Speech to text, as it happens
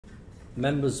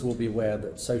Members will be aware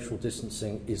that social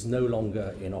distancing is no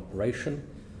longer in operation.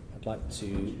 I'd like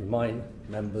to remind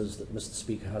members that Mr.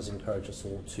 Speaker has encouraged us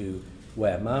all to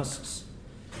wear masks,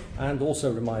 and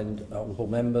also remind honourable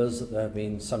members that there have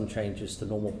been some changes to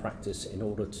normal practice in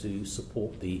order to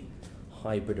support the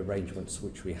hybrid arrangements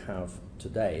which we have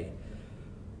today.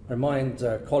 I remind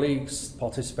colleagues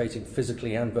participating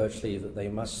physically and virtually that they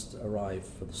must arrive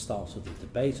for the start of the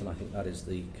debate, and I think that is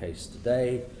the case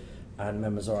today, and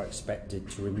members are expected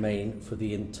to remain for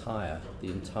the entire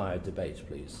debate,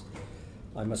 please.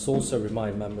 I must also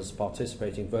remind members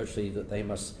participating virtually that they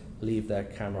must leave their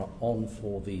camera on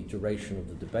for the duration of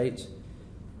the debate,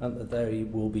 and that they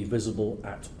will be visible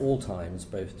at all times,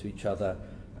 both to each other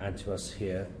and to us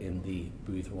here in the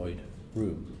Boothroyd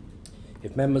room.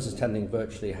 If members attending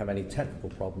virtually have any technical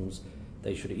problems,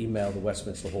 they should email the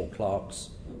Westminster Hall Clerks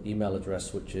email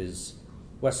address, which is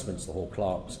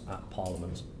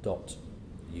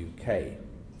westminsterhallclerks@parliament.uk.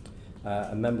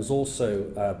 And members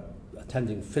also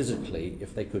attending physically,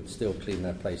 if they could still clean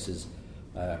their places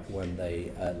when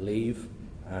they leave,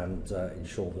 and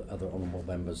ensure that other honourable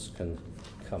members can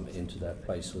come into their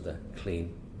place with a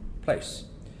clean place.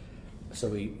 So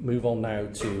we move on now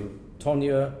to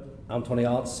Tonia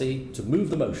Antoniazzi to move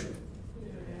the motion.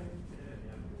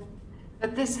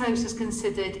 That this House has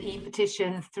considered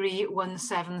E-petition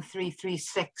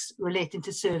 317336 relating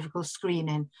to cervical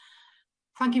screening.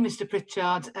 Thank you, Mr.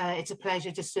 Pritchard. It's a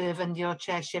pleasure to serve under your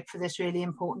chairship for this really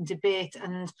important debate,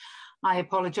 and I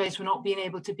apologise for not being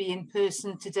able to be in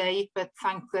person today, but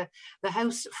thank the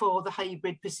House for the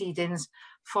hybrid proceedings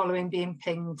following being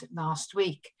pinged last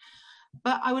week.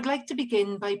 But I would like to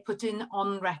begin by putting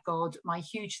on record my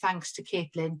huge thanks to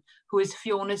Caitlin, who is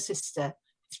Fiona's sister,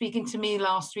 speaking to me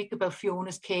last week about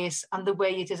Fiona's case and the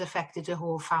way it has affected her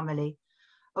whole family.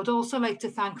 I would also like to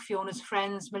thank Fiona's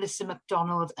friends, Melissa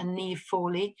MacDonald and Niamh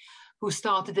Foley, who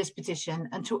started this petition,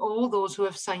 and to all those who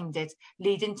have signed it,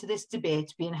 leading to this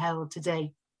debate being held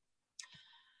today.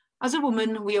 As a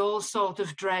woman, we all sort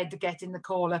of dread getting the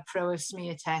call up for our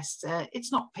smear test.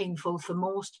 It's not painful for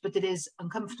most, but it is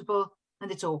uncomfortable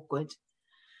and it's awkward.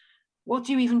 What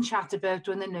do you even chat about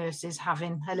when the nurse is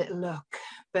having a little look?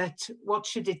 But what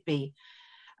should it be?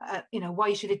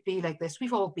 Why should it be like this?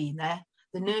 We've all been there.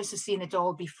 The nurse has seen it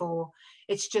all before.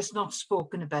 It's just not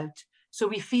spoken about. So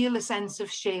we feel a sense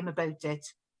of shame about it.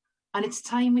 And it's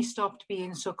time we stopped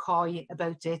being so coy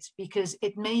about it, because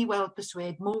it may well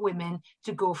persuade more women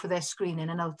to go for their screening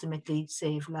and ultimately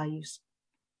save lives.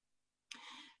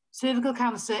 Cervical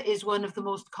cancer is one of the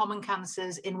most common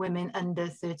cancers in women under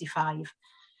 35.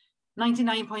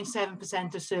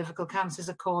 99.7% of cervical cancers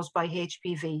are caused by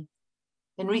HPV.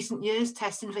 In recent years,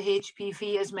 testing for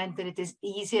HPV has meant that it is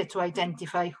easier to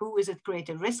identify who is at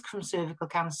greater risk from cervical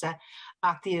cancer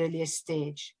at the earliest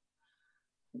stage.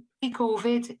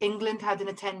 Pre-COVID, England had an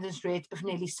attendance rate of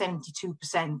nearly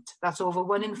 72%. That's over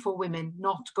 1 in 4 women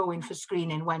not going for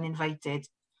screening when invited.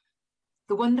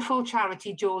 The wonderful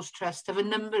charity Joe's Trust have a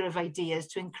number of ideas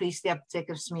to increase the uptake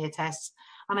of smear tests,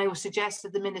 and I would suggest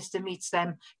that the Minister meets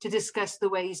them to discuss the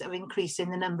ways of increasing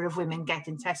the number of women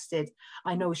getting tested.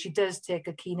 I know she does take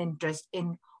a keen interest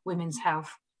in women's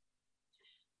health.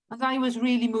 And I was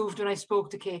really moved when I spoke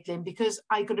to Caitlin, because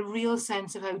I got a real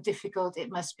sense of how difficult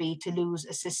it must be to lose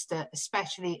a sister,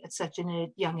 especially at such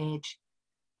a young age.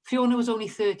 Fiona was only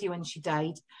 30 when she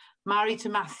died, married to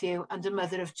Matthew and a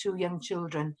mother of 2 young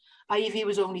children. Ivy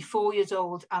was only 4 years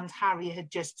old and Harry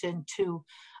had just turned 2.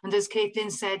 And as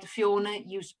Caitlin said, Fiona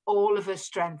used all of her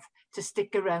strength to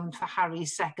stick around for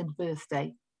Harry's 2nd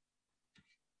birthday.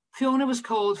 Fiona was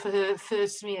called for her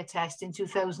first smear test in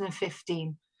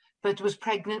 2015, but was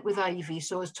pregnant with Ivy,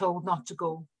 so was told not to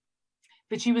go.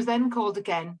 But she was then called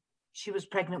again. She was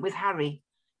pregnant with Harry,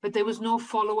 but there was no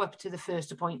follow-up to the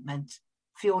first appointment.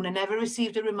 Fiona never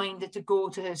received a reminder to go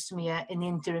to her smear in the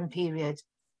interim period.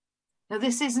 Now,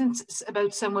 this isn't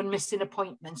about someone missing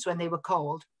appointments when they were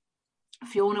called.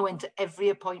 Fiona went to every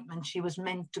appointment she was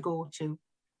meant to go to.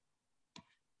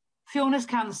 Fiona's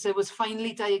cancer was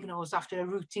finally diagnosed after a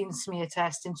routine smear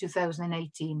test in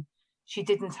 2018. She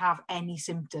didn't have any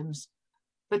symptoms,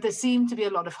 but there seemed to be a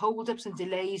lot of hold-ups and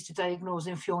delays to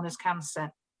diagnosing Fiona's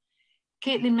cancer.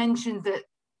 Caitlin mentioned that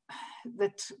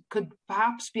could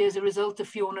perhaps be as a result of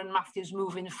Fiona and Matthew's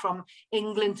moving from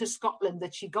England to Scotland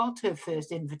that she got her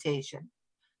first invitation.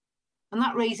 And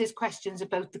that raises questions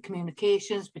about the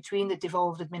communications between the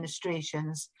devolved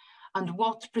administrations and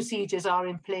what procedures are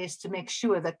in place to make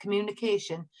sure that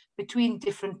communication between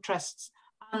different trusts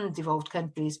and devolved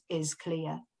countries is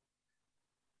clear.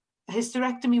 A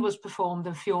hysterectomy was performed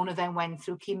and Fiona then went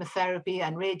through chemotherapy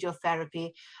and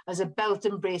radiotherapy as a belt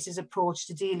and braces approach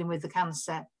to dealing with the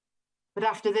cancer. But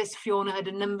after this, Fiona had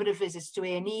a number of visits to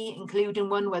A&E, including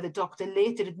one where the doctor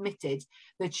later admitted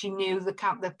that she knew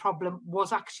the problem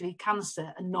was actually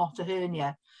cancer and not a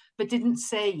hernia, but didn't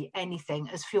say anything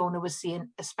as Fiona was seeing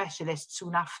a specialist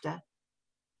soon after.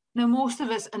 Now, most of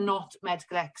us are not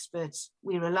medical experts.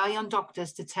 We rely on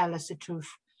doctors to tell us the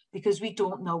truth because we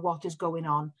don't know what is going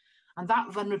on. And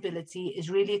that vulnerability is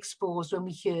really exposed when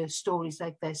we hear stories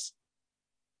like this.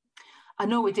 I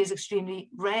know it is extremely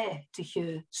rare to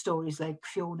hear stories like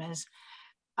Fiona's,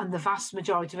 and the vast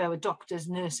majority of our doctors,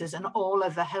 nurses, and all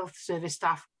other health service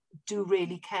staff do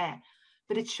really care,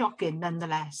 but it's shocking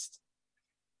nonetheless.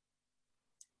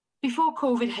 Before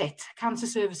COVID hit, cancer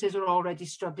services were already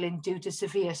struggling due to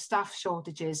severe staff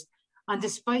shortages, and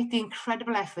despite the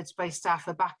incredible efforts by staff,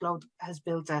 a backlog has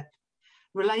built up.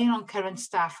 Relying on current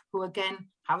staff, who again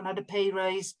haven't had a pay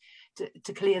rise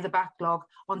to clear the backlog,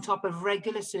 on top of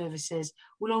regular services,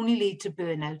 will only lead to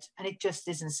burnout, and it just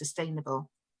isn't sustainable.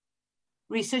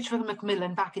 Research from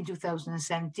Macmillan back in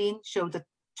 2017 showed that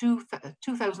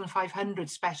 2,500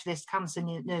 specialist cancer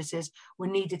nurses were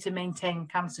needed to maintain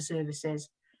cancer services.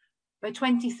 By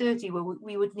 2030,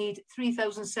 we would need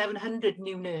 3,700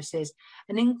 new nurses,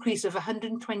 an increase of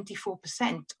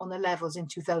 124% on the levels in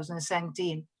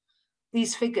 2017.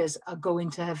 These figures are going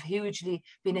to have hugely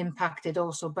been impacted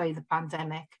also by the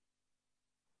pandemic.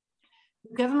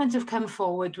 The government have come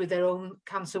forward with their own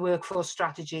cancer workforce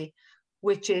strategy,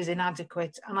 which is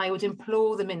inadequate, and I would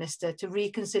implore the Minister to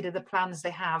reconsider the plans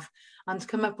they have and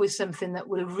come up with something that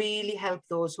will really help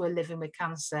those who are living with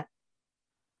cancer.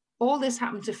 All this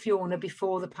happened to Fiona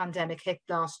before the pandemic hit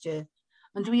last year,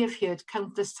 and we have heard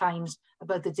countless times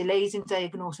about the delays in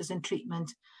diagnosis and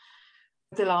treatment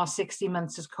the last 60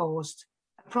 months has caused.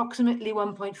 Approximately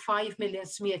 1.5 million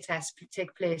smear tests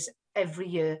take place every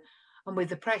year, and with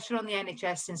the pressure on the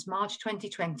NHS since March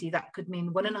 2020, that could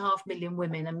mean 1.5 million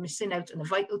women are missing out on a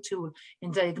vital tool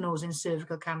in diagnosing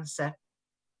cervical cancer.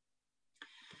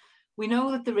 We know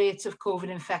that the rates of COVID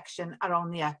infection are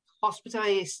on the up.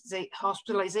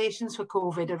 Hospitalisations for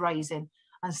COVID are rising,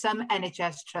 and some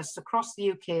NHS trusts across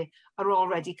the UK are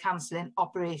already cancelling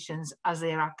operations as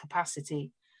they are at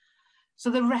capacity. So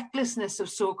the recklessness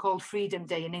of so-called Freedom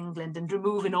Day in England and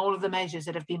removing all of the measures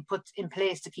that have been put in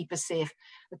place to keep us safe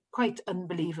are quite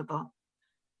unbelievable.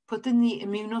 Putting the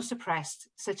immunosuppressed,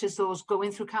 such as those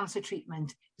going through cancer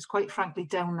treatment, is quite frankly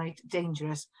downright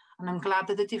dangerous, and I'm glad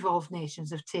that the devolved nations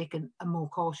have taken a more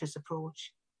cautious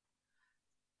approach.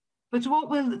 But what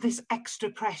will this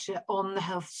extra pressure on the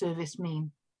health service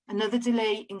mean? Another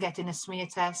delay in getting a smear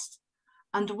test?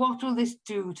 And what will this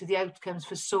do to the outcomes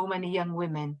for so many young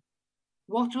women?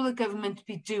 What will the government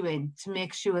be doing to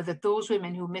make sure that those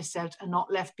women who miss out are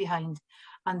not left behind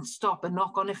and stop a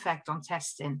knock-on effect on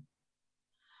testing?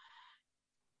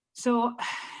 So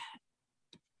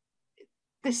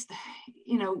this,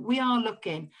 we are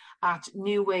looking at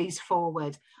new ways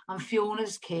forward, and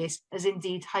Fiona's case has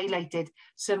indeed highlighted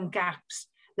some gaps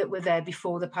that were there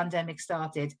before the pandemic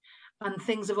started, and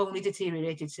things have only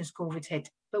deteriorated since COVID hit.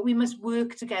 But we must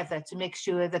work together to make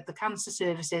sure that the cancer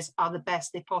services are the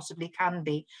best they possibly can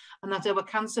be, and that our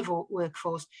cancer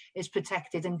workforce is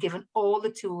protected and given all the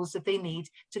tools that they need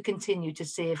to continue to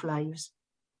save lives.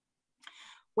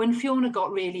 When Fiona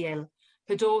got really ill,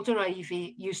 her daughter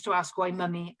Ivy used to ask why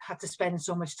Mummy had to spend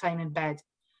so much time in bed.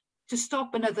 To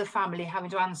stop another family having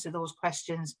to answer those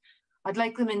questions, I'd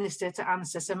like the Minister to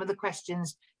answer some of the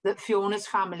questions that Fiona's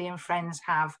family and friends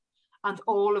have, and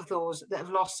all of those that have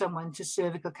lost someone to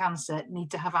cervical cancer need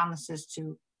to have answers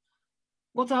to.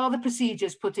 What are the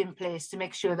procedures put in place to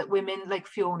make sure that women like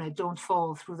Fiona don't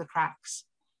fall through the cracks?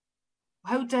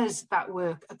 How does that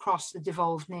work across the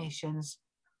devolved nations?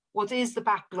 What is the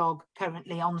backlog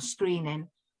currently on screening,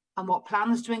 and what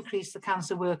plans to increase the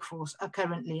cancer workforce are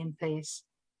currently in place?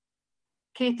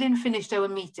 Caitlin finished our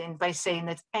meeting by saying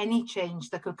that any change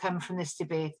that could come from this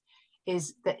debate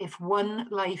is that if one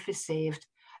life is saved,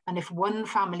 and if one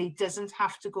family doesn't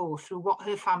have to go through what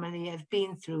her family have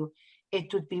been through,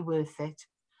 it would be worth it.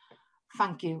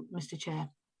 Thank you, Mr. Chair.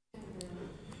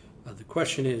 The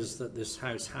question is that this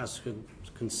House has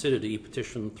considered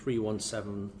E-petition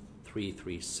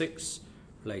 317336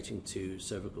 relating to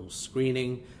cervical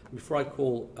screening. Before I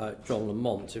call John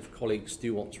Lamont, if colleagues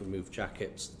do want to remove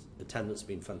jackets, the attendance has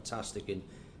been fantastic in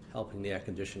helping the air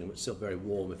conditioning. It's still very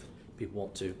warm. If people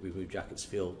want to remove jackets,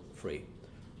 feel free.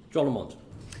 John Lamont.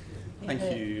 Thank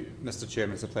you, Mr.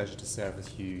 Chairman. It's a pleasure to serve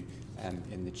with you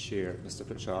in the chair, Mr.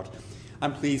 Pritchard.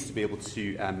 I'm pleased to be able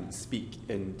to speak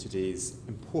in today's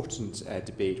important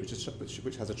debate,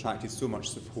 which has attracted so much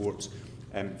support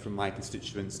from my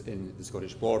constituents in the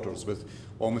Scottish Borders, with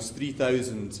almost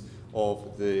 3,000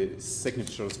 of the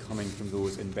signatures coming from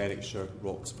those in Berwickshire,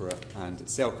 Roxburgh and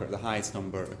Selkirk, the highest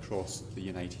number across the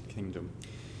United Kingdom.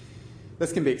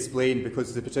 This can be explained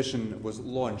because the petition was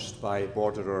launched by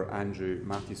borderer Andrew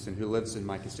Mathewson, who lives in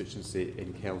my constituency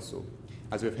in Kelso.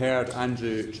 As we've heard,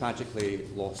 Andrew tragically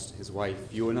lost his wife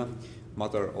Fiona,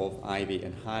 mother of Ivy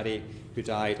and Harry, who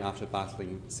died after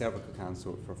battling cervical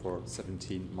cancer for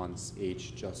 17 months,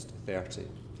 aged just 30.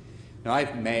 Now,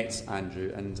 I've met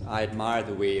Andrew and I admire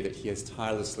the way that he has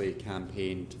tirelessly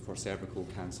campaigned for cervical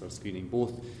cancer screening,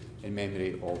 both in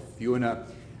memory of Fiona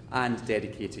and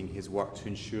dedicating his work to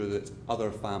ensure that other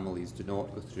families do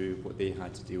not go through what they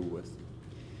had to deal with.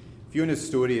 Fiona's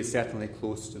story is certainly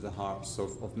close to the hearts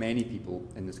of many people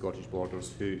in the Scottish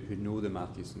Borders who know the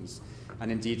Mathewsons,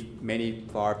 and indeed many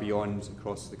far beyond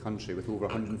across the country, with over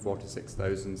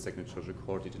 146,000 signatures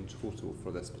recorded in total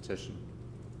for this petition.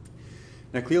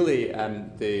 Now, clearly,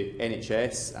 the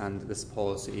NHS and this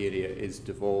policy area is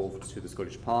devolved to the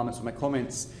Scottish Parliament, so my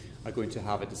comments are going to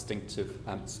have a distinctive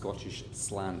Scottish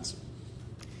slant.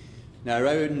 Now,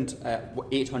 around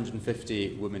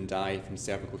 850 women die from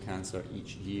cervical cancer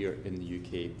each year in the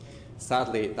UK.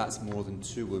 Sadly, that's more than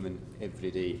 2 women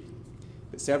every day.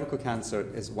 But cervical cancer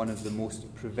is one of the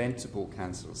most preventable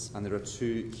cancers, and there are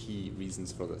 2 key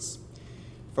reasons for this.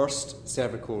 First,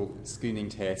 cervical screening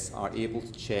tests are able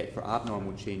to check for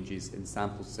abnormal changes in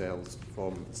sample cells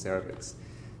from the cervix.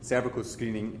 Cervical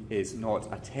screening is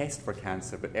not a test for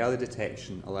cancer, but early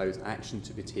detection allows action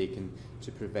to be taken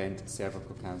to prevent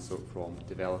cervical cancer from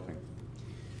developing.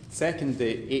 Second,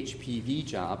 the HPV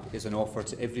jab is an offer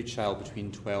to every child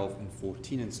between 12 and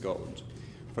 14 in Scotland.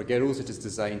 For girls, it is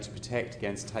designed to protect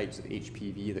against types of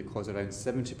HPV that cause around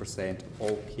 70% of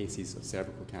all cases of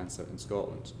cervical cancer in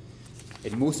Scotland.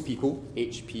 In most people,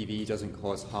 HPV doesn't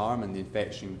cause harm and the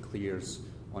infection clears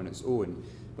on its own.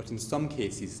 But in some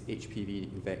cases,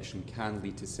 HPV infection can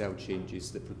lead to cell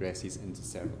changes that progresses into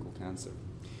cervical cancer.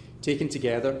 Taken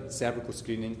together, cervical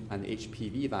screening and the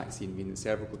HPV vaccine mean that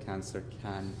cervical cancer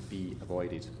can be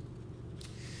avoided.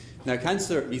 Now,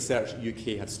 Cancer Research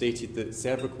UK have stated that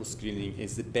cervical screening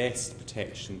is the best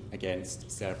protection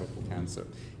against cervical cancer.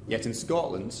 Yet in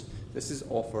Scotland, this is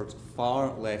offered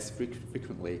far less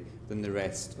frequently than the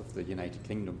rest of the United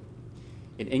Kingdom.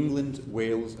 In England,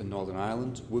 Wales and Northern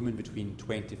Ireland, women between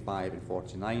 25 and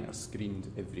 49 are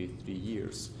screened every 3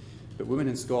 years. But women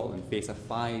in Scotland face a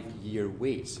 5-year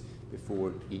wait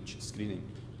before each screening.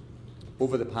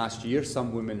 Over the past year,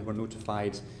 some women were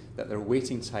notified that their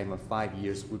waiting time of 5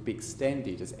 years would be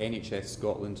extended as NHS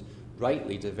Scotland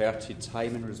rightly diverted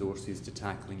time and resources to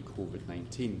tackling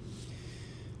COVID-19.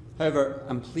 However,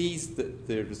 I'm pleased that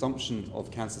the resumption of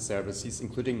cancer services,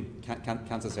 including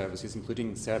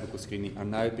cervical screening, are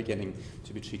now beginning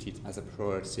to be treated as a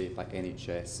priority by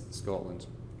NHS Scotland.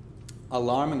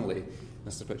 Alarmingly,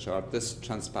 Mr Pritchard, this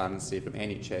transparency from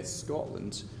NHS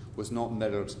Scotland was not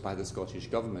mirrored by the Scottish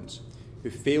Government, who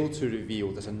failed to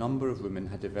reveal that a number of women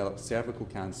had developed cervical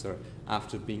cancer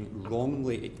after being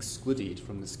wrongly excluded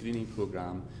from the screening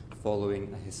programme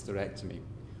following a hysterectomy.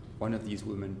 One of these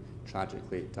women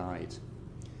tragically died.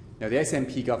 Now, the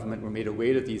SNP government were made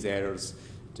aware of these errors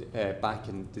back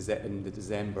in the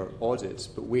December audit,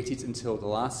 but waited until the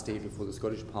last day before the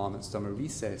Scottish Parliament's summer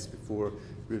recess before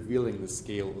revealing the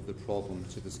scale of the problem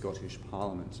to the Scottish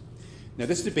Parliament. Now,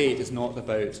 this debate is not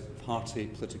about party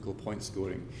political point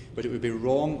scoring, but it would be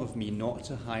wrong of me not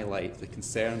to highlight the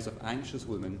concerns of anxious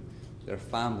women, their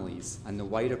families and the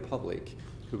wider public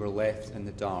who were left in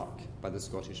the dark by the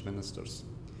Scottish ministers.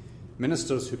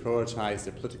 Ministers who prioritised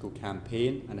their political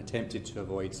campaign and attempted to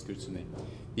avoid scrutiny.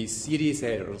 These serious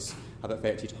errors have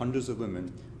affected hundreds of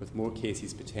women, with more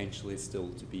cases potentially still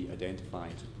to be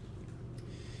identified.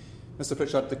 Mr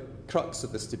Pritchard, the crux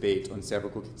of this debate on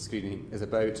cervical screening is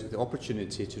about the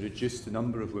opportunity to reduce the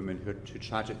number of women who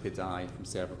tragically die from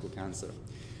cervical cancer.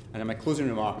 And in my closing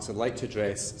remarks, I'd like to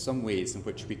address some ways in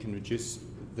which we can reduce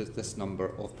this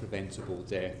number of preventable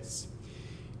deaths.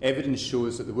 Evidence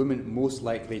shows that the women most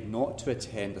likely not to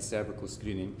attend a cervical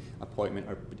screening appointment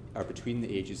are between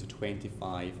the ages of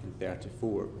 25 and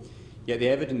 34. Yet the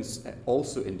evidence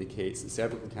also indicates that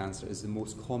cervical cancer is the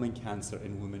most common cancer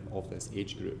in women of this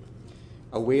age group.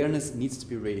 Awareness needs to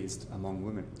be raised among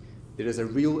women. There is a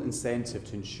real incentive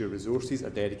to ensure resources are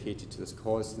dedicated to this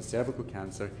cause, and cervical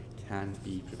cancer can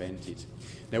be prevented.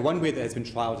 Now, one way that has been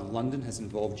trialled in London has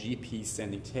involved GPs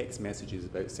sending text messages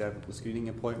about cervical screening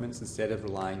appointments instead of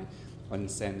relying on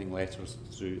sending letters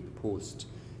through the post.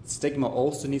 Stigma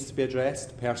also needs to be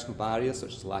addressed. Personal barriers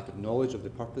such as lack of knowledge of the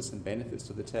purpose and benefits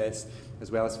of the test,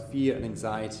 as well as fear and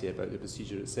anxiety about the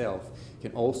procedure itself,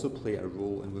 can also play a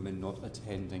role in women not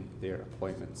attending their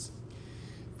appointments.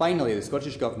 Finally, the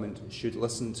Scottish Government should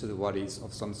listen to the worries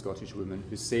of some Scottish women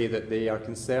who say that they are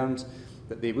concerned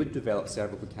that they would develop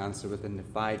cervical cancer within the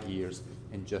 5 years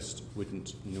and just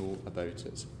wouldn't know about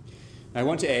it. Now, I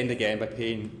want to end again by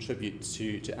paying tribute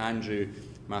to Andrew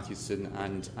Mathewson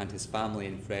and his family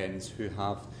and friends who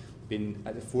have been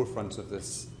at the forefront of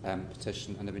this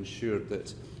petition and have ensured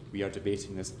that we are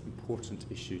debating this important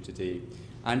issue today.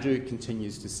 Andrew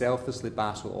continues to selflessly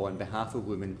battle on behalf of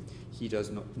women he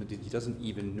doesn't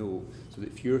even know, so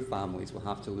that fewer families will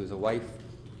have to lose a wife,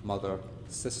 mother,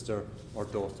 sister or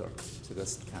daughter to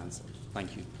this cancer.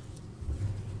 Thank you.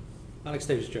 Alex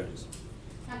Davies-Jones.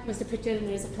 Thank you, Mr Pritchard,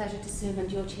 and it is a pleasure to serve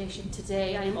under your chairship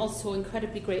today. I am also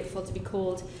incredibly grateful to be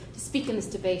called to speak in this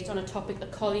debate on a topic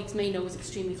that colleagues may know is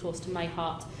extremely close to my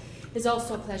heart. It is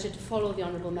also a pleasure to follow the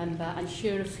Honourable Member and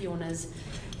hear of Fiona's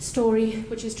story,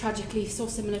 which is tragically so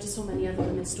similar to so many other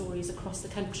women's stories across the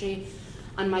country,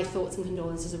 and my thoughts and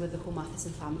condolences are with the whole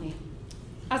Mathewson family.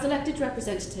 As elected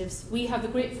representatives, we have the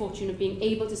great fortune of being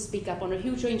able to speak up on a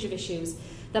huge range of issues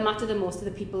that matter the most to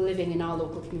the people living in our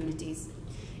local communities.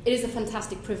 It is a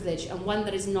fantastic privilege and one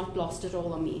that is not lost at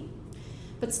all on me.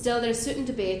 But still, there are certain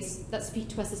debates that speak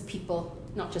to us as people,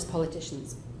 not just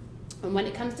politicians. And when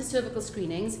it comes to cervical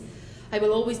screenings, I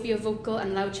will always be a vocal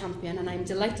and loud champion, and I am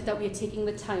delighted that we are taking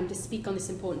the time to speak on this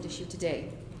important issue today.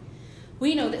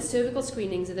 We know that cervical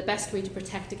screenings are the best way to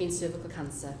protect against cervical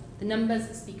cancer. The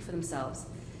numbers speak for themselves.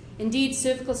 Indeed,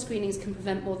 cervical screenings can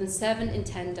prevent more than 7 in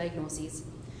 10 diagnoses.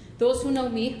 Those who know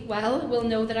me well will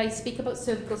know that I speak about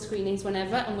cervical screenings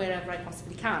whenever and wherever I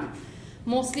possibly can,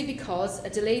 mostly because a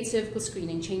delayed cervical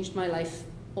screening changed my life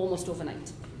almost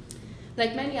overnight.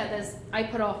 Like many others, I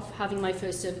put off having my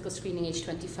first cervical screening aged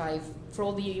 25 for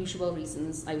all the usual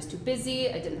reasons. I was too busy,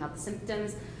 I didn't have the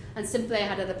symptoms, and simply I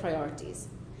had other priorities.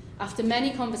 After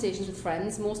many conversations with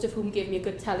friends, most of whom gave me a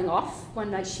good telling off,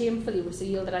 when I shamefully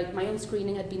revealed that my own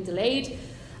screening had been delayed,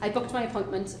 I booked my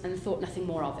appointment and thought nothing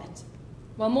more of it.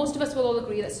 While most of us will all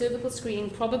agree that cervical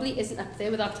screening probably isn't up there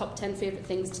with our top 10 favourite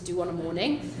things to do on a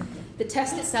morning, the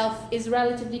test itself is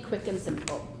relatively quick and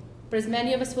simple. But as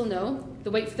many of us will know,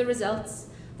 the wait for the results,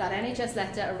 that NHS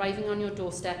letter arriving on your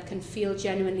doorstep, can feel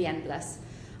genuinely endless.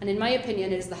 And in my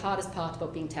opinion, it is the hardest part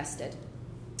about being tested.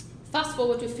 Fast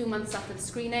forward to a few months after the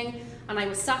screening, and I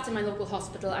was sat in my local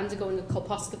hospital undergoing a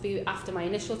colposcopy after my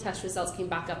initial test results came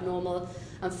back abnormal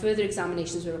and further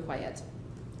examinations were required.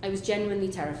 I was genuinely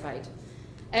terrified.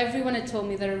 Everyone had told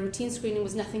me that a routine screening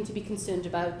was nothing to be concerned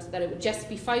about, that it would just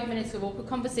be 5 minutes of awkward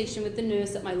conversation with the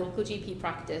nurse at my local GP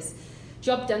practice,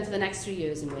 job done for the next 3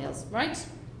 years in Wales, right?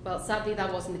 Well, sadly,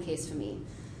 that wasn't the case for me.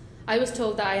 I was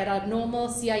told that I had abnormal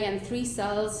CIN3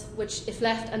 cells, which, if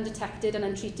left undetected and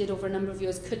untreated over a number of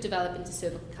years, could develop into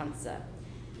cervical cancer.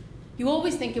 You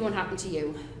always think it won't happen to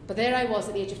you, but there I was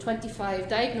at the age of 25,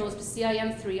 diagnosed with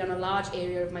CIN3 on a large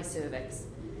area of my cervix.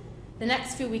 The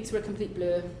next few weeks were a complete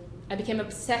blur. I became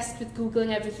obsessed with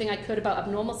Googling everything I could about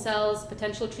abnormal cells,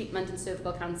 potential treatment and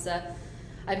cervical cancer.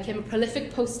 I became a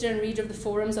prolific poster and reader of the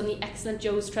forums on the excellent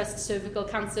Joe's Trust Cervical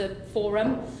Cancer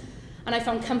Forum, and I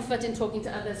found comfort in talking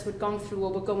to others who had gone through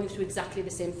or were going through exactly the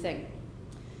same thing.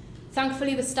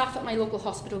 Thankfully, the staff at my local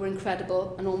hospital were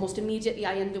incredible, and almost immediately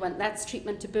I underwent LETS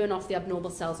treatment to burn off the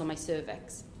abnormal cells on my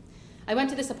cervix. I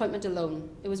went to this appointment alone.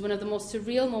 It was one of the most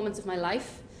surreal moments of my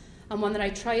life, and one that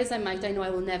I try as I might, I know I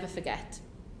will never forget.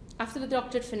 After the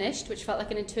doctor had finished, which felt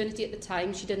like an eternity at the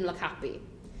time, she didn't look happy.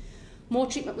 More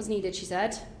treatment was needed, she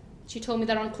said. She told me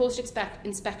that on close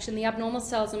inspection, the abnormal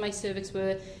cells on my cervix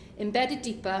were embedded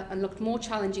deeper and looked more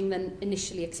challenging than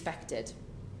initially expected.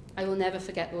 I will never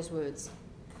forget those words.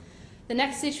 The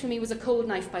next stage for me was a cold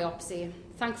knife biopsy.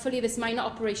 Thankfully, this minor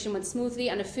operation went smoothly,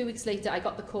 and a few weeks later I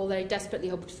got the call that I desperately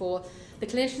hoped for. The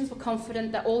clinicians were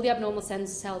confident that all the abnormal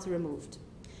cells were removed.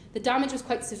 The damage was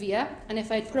quite severe, and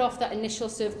if I had put off that initial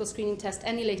cervical screening test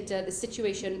any later, the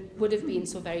situation would have been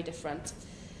so very different.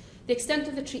 The extent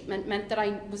of the treatment meant that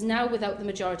I was now without the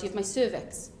majority of my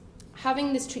cervix.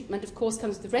 Having this treatment, of course,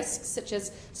 comes with risks, such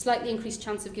as slightly increased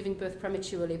chance of giving birth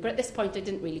prematurely, but at this point I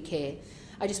didn't really care.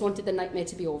 I just wanted the nightmare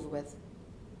to be over with.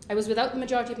 I was without the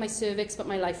majority of my cervix, but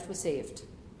my life was saved.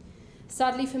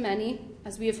 Sadly for many,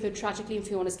 as we have heard tragically in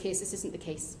Fiona's case, this isn't the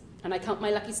case, and I count my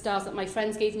lucky stars that my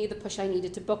friends gave me the push I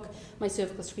needed to book my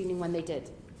cervical screening when they did.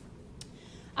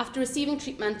 After receiving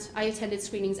treatment, I attended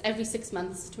screenings every 6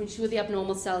 months to ensure the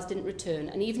abnormal cells didn't return,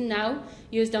 and even now,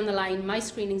 years down the line, my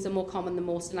screenings are more common than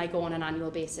most and I go on an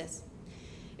annual basis.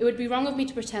 It would be wrong of me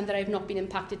to pretend that I have not been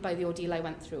impacted by the ordeal I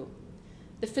went through.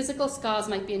 The physical scars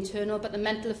might be internal, but the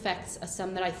mental effects are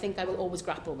some that I think I will always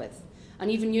grapple with.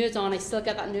 And even years on, I still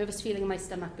get that nervous feeling in my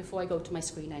stomach before I go to my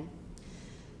screening.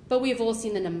 But we have all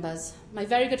seen the numbers. My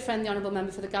very good friend, the Honourable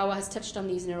Member for the Gower, has touched on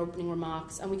these in her opening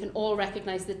remarks, and we can all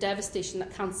recognise the devastation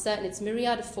that cancer in its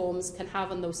myriad of forms can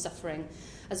have on those suffering,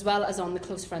 as well as on the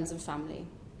close friends and family.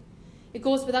 It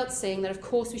goes without saying that, of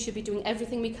course, we should be doing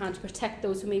everything we can to protect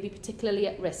those who may be particularly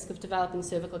at risk of developing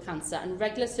cervical cancer, and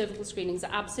regular cervical screenings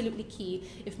are absolutely key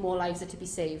if more lives are to be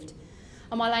saved.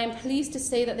 And while I am pleased to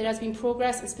say that there has been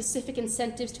progress and specific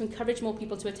incentives to encourage more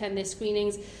people to attend their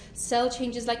screenings, cell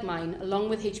changes like mine, along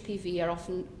with HPV, are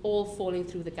often all falling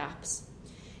through the gaps.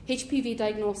 HPV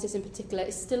diagnosis in particular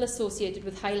is still associated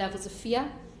with high levels of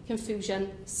fear,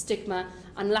 confusion, stigma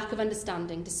and lack of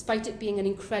understanding, despite it being an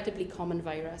incredibly common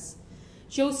virus.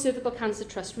 Joe's Cervical Cancer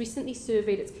Trust recently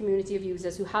surveyed its community of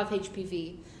users who have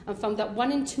HPV and found that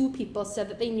 1 in 2 people said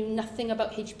that they knew nothing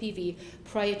about HPV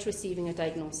prior to receiving a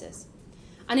diagnosis.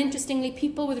 And interestingly,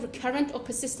 people with recurrent or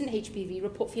persistent HPV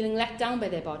report feeling let down by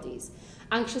their bodies,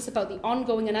 anxious about the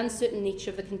ongoing and uncertain nature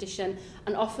of the condition,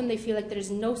 and often they feel like there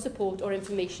is no support or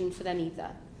information for them either.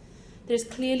 There is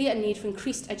clearly a need for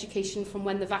increased education from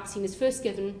when the vaccine is first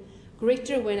given,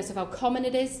 greater awareness of how common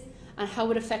it is and how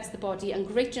it affects the body, and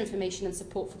greater information and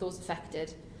support for those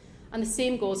affected. And the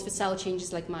same goes for cell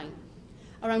changes like mine.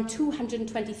 Around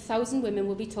 220,000 women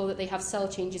will be told that they have cell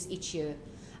changes each year,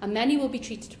 and many will be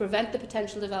treated to prevent the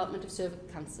potential development of cervical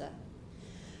cancer.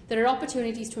 There are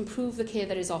opportunities to improve the care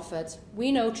that is offered.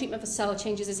 We know treatment for cell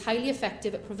changes is highly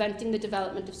effective at preventing the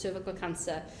development of cervical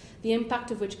cancer, the impact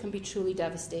of which can be truly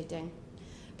devastating.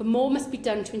 But more must be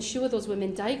done to ensure those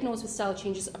women diagnosed with cell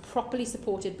changes are properly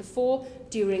supported before,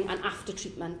 during and after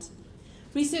treatment.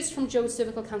 Research from Joe's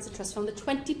Cervical Cancer Trust found that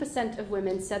 20% of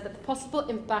women said that the possible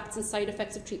impacts and side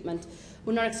effects of treatment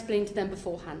were not explained to them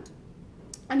beforehand.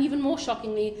 And even more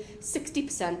shockingly,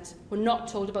 60% were not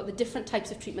told about the different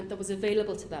types of treatment that was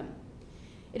available to them.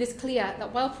 It is clear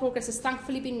that while progress has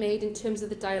thankfully been made in terms of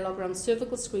the dialogue around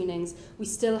cervical screenings, we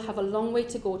still have a long way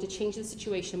to go to change the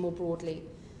situation more broadly.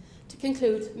 To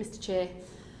conclude, Mr Chair,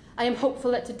 I am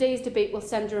hopeful that today's debate will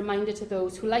send a reminder to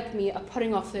those who, like me, are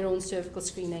putting off their own cervical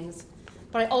screenings.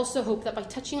 But I also hope that by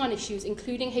touching on issues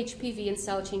including HPV and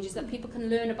cell changes, that people can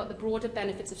learn about the broader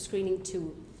benefits of screening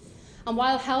too. And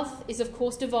while health is of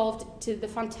course devolved to the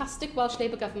fantastic Welsh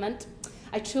Labour Government,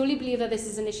 I truly believe that this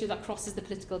is an issue that crosses the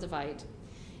political divide.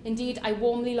 Indeed, I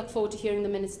warmly look forward to hearing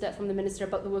from the Minister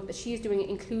about the work that she is doing,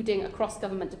 including across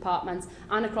government departments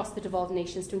and across the devolved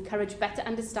nations, to encourage better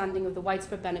understanding of the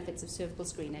widespread benefits of cervical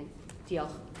screening.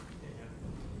 Diolch.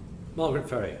 Margaret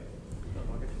Ferrier.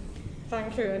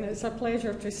 Thank you, and it's a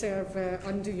pleasure to serve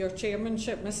under your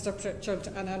chairmanship, Mr Pritchard,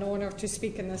 and an honour to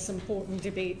speak in this important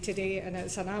debate today, and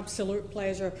it's an absolute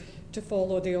pleasure to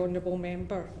follow the Honourable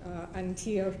Member and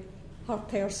hear her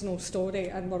personal story,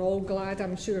 and we're all glad,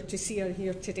 I'm sure, to see her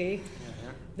here today.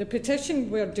 The petition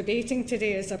we're debating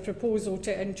today is a proposal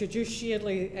to introduce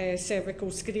yearly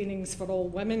cervical screenings for all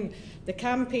women. The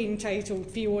campaign titled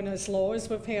Fiona's Law, as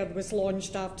we've heard, was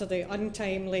launched after the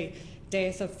untimely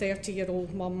death of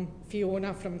 30-year-old mum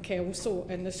Fiona from Kelso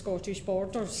in the Scottish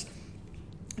borders.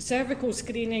 Cervical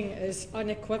screening is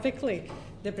unequivocally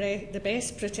the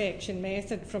best protection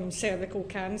method from cervical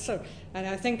cancer, and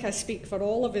I think I speak for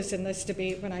all of us in this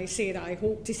debate when I say that I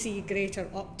hope to see greater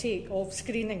uptake of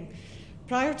screening.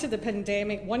 Prior to the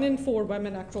pandemic, 1 in 4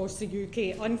 women across the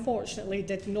UK unfortunately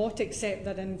did not accept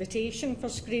their invitation for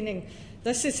screening.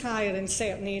 This is higher in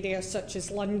certain areas such as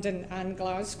London and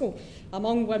Glasgow,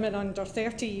 among women under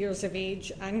 30 years of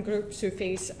age and groups who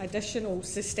face additional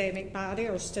systemic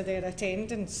barriers to their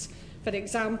attendance. For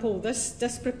example, this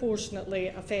disproportionately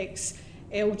affects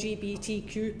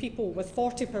LGBTQ people, with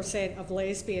 40% of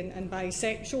lesbian and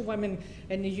bisexual women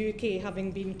in the UK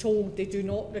having been told they do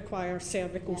not require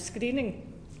cervical screening.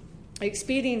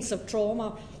 Experience of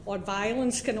trauma or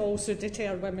violence can also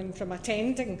deter women from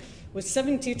attending, with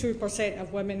 72%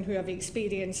 of women who have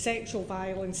experienced sexual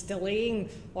violence delaying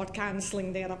or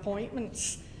cancelling their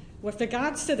appointments. With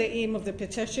regards to the aim of the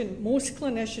petition, most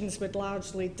clinicians would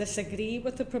largely disagree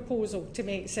with the proposal to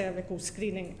make cervical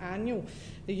screening annual.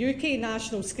 The UK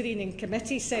National Screening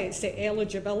Committee sets the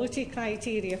eligibility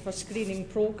criteria for screening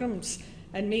programmes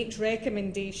and makes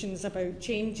recommendations about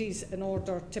changes in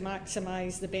order to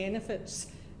maximise the benefits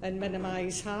and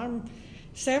minimise harm.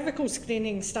 Cervical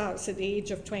screening starts at the age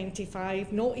of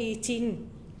 25, not 18,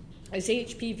 as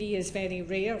HPV is very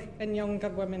rare in younger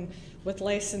women, with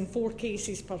less than 4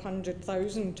 cases per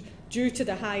 100,000 due to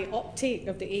the high uptake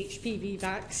of the HPV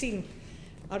vaccine.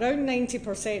 Around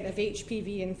 90% of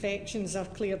HPV infections are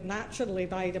cleared naturally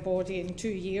by the body in 2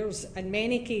 years, and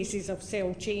many cases of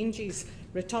cell changes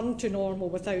return to normal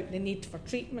without the need for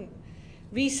treatment.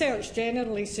 Research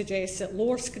generally suggests that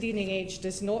lower screening age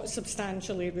does not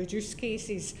substantially reduce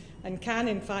cases and can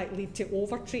in fact lead to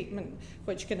overtreatment,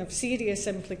 which can have serious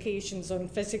implications on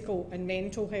physical and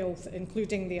mental health,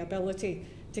 including the ability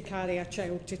to carry a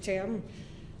child to term.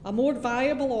 A more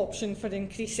viable option for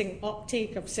increasing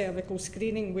uptake of cervical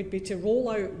screening would be to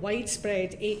roll out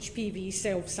widespread HPV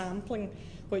self-sampling,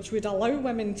 which would allow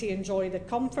women to enjoy the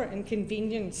comfort and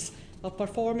convenience of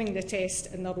performing the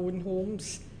test in their own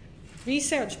homes.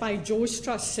 Research by Joe's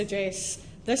Trust suggests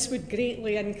this would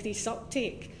greatly increase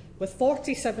uptake, with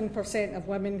 47% of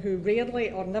women who rarely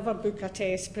or never book a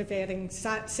test preferring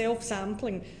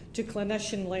self-sampling to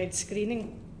clinician-led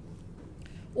screening.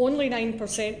 Only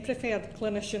 9% preferred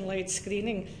clinician-led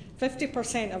screening,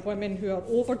 50% of women who are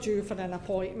overdue for an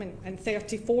appointment, and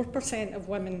 34% of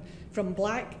women from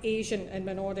Black, Asian and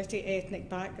minority ethnic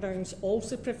backgrounds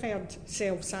also preferred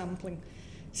self-sampling.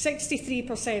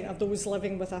 63% of those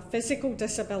living with a physical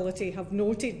disability have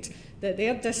noted that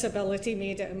their disability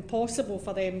made it impossible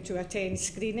for them to attend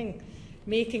screening.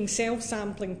 Making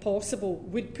self-sampling possible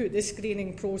would put the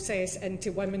screening process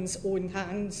into women's own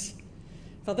hands.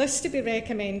 For this to be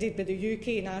recommended by the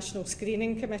UK National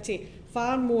Screening Committee,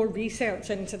 far more research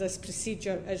into this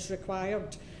procedure is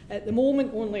required. At the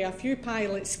moment, only a few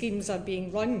pilot schemes are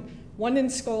being run, one in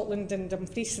Scotland in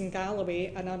Dumfries and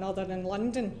Galloway and another in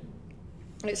London.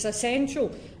 It's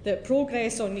essential that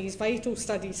progress on these vital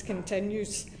studies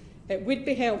continues. It would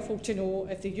be helpful to know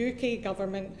if the UK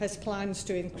Government has plans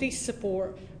to increase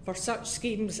support for such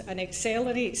schemes and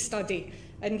accelerate study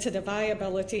into the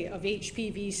viability of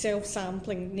HPV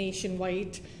self-sampling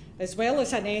nationwide, as well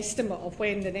as an estimate of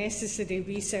when the necessary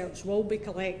research will be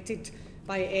collected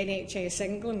by NHS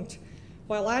England.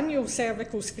 While annual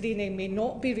cervical screening may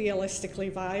not be realistically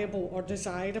viable or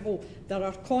desirable, there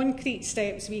are concrete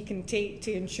steps we can take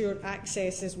to ensure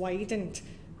access is widened,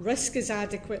 risk is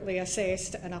adequately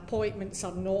assessed and appointments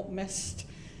are not missed.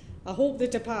 I hope the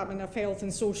Department of Health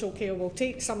and Social Care will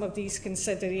take some of these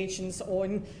considerations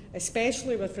on,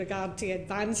 especially with regard to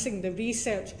advancing the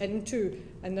research into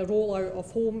and the rollout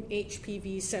of home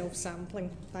HPV self-sampling.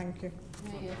 Thank you.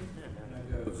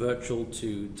 Virtual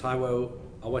to Taiwo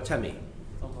Awatemi.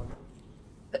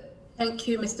 Thank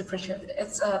you, Mr. Pritchard.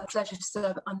 It's a pleasure to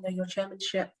serve under your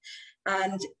chairmanship,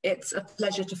 and it's a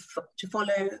pleasure to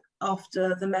follow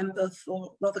after the member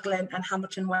for Rotherglen and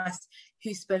Hamilton West,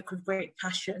 who spoke with great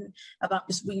passion about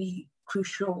this really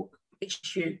crucial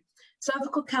issue.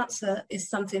 Cervical cancer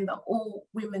is something that all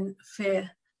women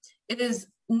fear. It is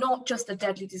not just a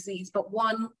deadly disease, but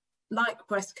one, like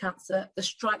breast cancer, that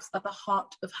strikes at the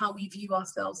heart of how we view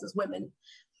ourselves as women.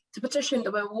 The petition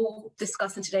that we're all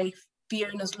discussing today,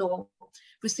 Fiona's Law,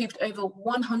 received over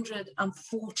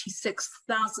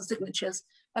 146,000 signatures,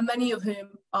 and many of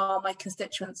whom are my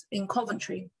constituents in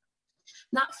Coventry.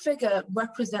 That figure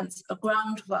represents a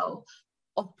groundswell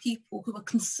of people who are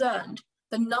concerned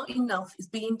that not enough is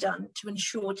being done to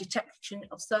ensure detection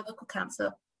of cervical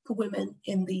cancer for women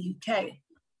in the UK.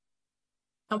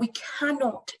 And we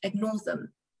cannot ignore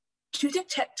them. To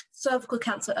detect cervical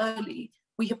cancer early,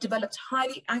 we have developed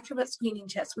highly accurate screening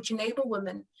tests which enable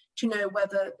women to know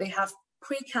whether they have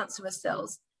precancerous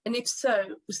cells, and if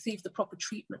so, receive the proper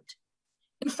treatment.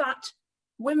 In fact,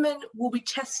 women will be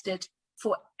tested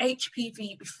for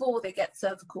HPV before they get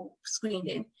cervical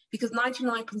screening, because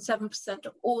 99.7%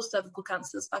 of all cervical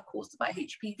cancers are caused by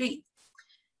HPV.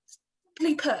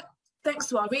 Simply put, thanks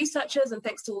to our researchers and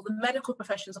thanks to all the medical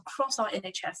professionals across our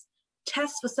NHS,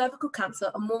 tests for cervical cancer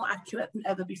are more accurate than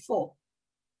ever before.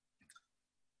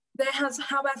 There has,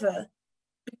 however,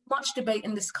 been much debate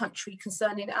in this country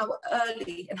concerning how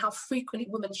early and how frequently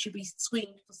women should be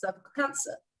screened for cervical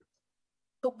cancer.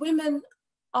 But women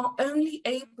are only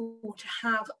able to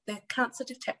have their cancer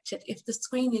detected if the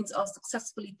screenings are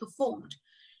successfully performed.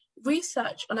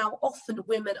 Research on how often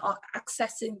women are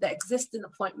accessing their existing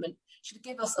appointment should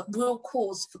give us a real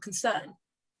cause for concern.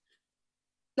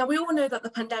 Now, we all know that the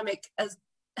pandemic has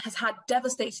had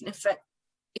devastating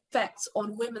effects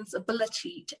on women's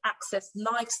ability to access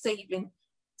life-saving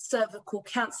cervical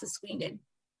cancer screening.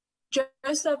 Joe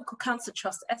Cervical Cancer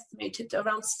Trust estimated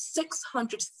around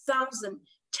 600,000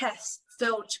 tests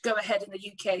failed to go ahead in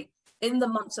the UK in the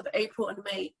months of April and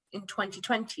May in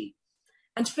 2020.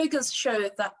 And figures show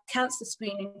that cancer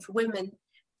screening for women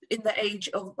in the age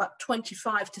of about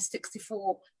 25 to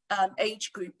 64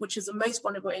 age group, which is the most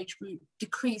vulnerable age group,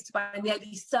 decreased by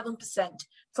nearly 7%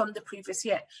 from the previous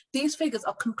year. These figures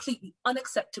are completely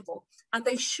unacceptable, and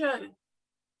they show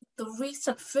the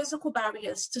recent physical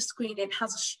barriers to screening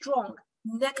has a strong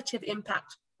negative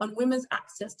impact on women's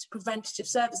access to preventative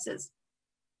services.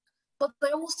 But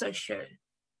they also show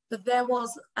but there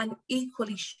was an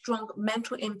equally strong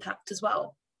mental impact as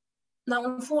well. Now,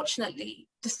 unfortunately,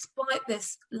 despite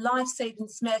this, life-saving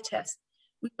smear test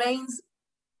remains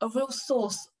a real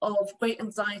source of great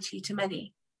anxiety to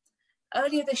many.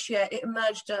 Earlier this year, it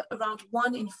emerged that around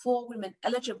 1 in 4 women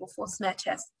eligible for smear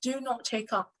tests do not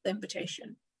take up the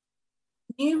invitation.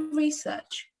 New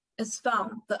research has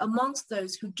found that amongst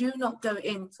those who do not go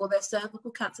in for their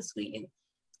cervical cancer screening,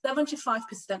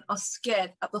 75% are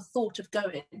scared at the thought of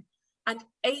going, and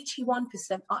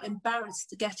 81% are embarrassed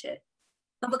to get it.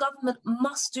 Now, the government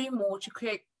must do more to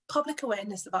create public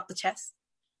awareness about the test,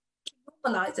 to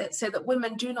normalise it so that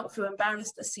women do not feel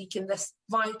embarrassed at seeking this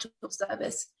vital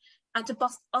service, and to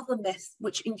bust other myths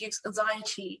which induce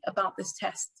anxiety about this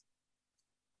test.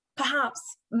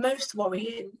 Perhaps most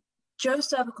worrying, Joe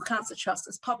Cervical Cancer Trust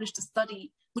has published a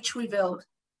study which revealed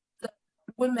that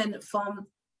women from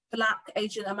Black,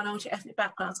 Asian and minority ethnic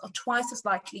backgrounds are twice as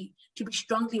likely to be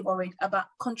strongly worried about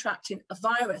contracting a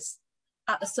virus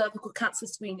at a cervical cancer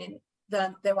screening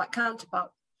than their white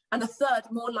counterpart, and a third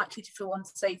more likely to feel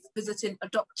unsafe visiting a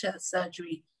doctor's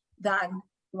surgery than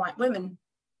white women.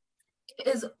 It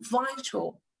is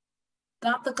vital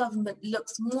that the government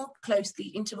looks more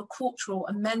closely into the cultural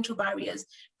and mental barriers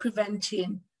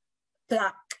preventing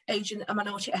Black, Asian and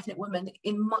minority ethnic women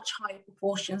in much higher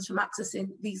proportions from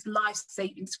accessing these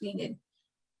life-saving screening.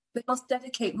 They must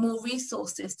dedicate more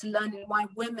resources to learning why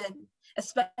women,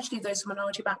 especially those from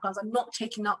minority backgrounds, are not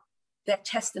taking up their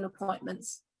testing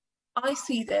appointments. I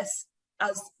see this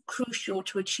as crucial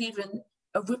to achieving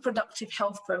a reproductive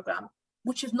health programme,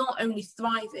 which is not only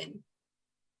thriving,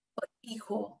 but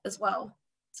equal as well.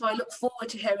 So I look forward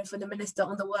to hearing from the Minister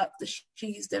on the work that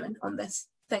she's doing on this.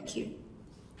 Thank you.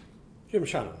 Jim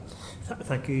Shannon.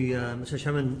 Thank you, Mr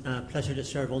Chairman. Pleasure to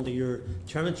serve under your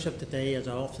chairmanship today, as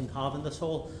I often have in this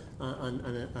hall,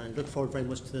 and look forward very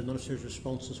much to the Minister's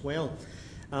response as well.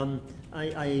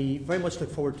 I very much look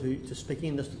forward to speaking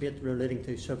in this debate relating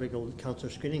to cervical cancer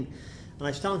screening. And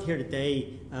I stand here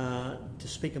today to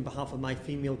speak on behalf of my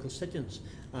female constituents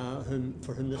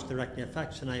for whom this directly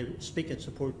affects, and I speak in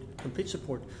complete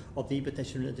support of the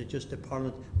E-petition introduced to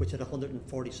Parliament, which had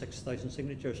 146,000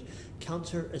 signatures.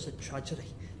 Cancer is a tragedy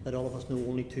that all of us know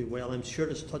only too well. I'm sure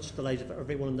it's touched the lives of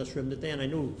everyone in this room today, and I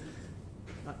know,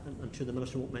 I'm sure the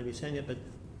Minister won't mind me saying it, but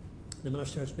the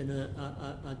Minister has been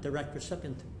a direct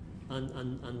recipient,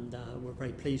 and we're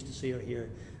very pleased to see her here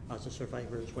as a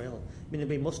survivor as well. I mean,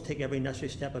 we must take every necessary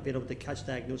step of being able to catch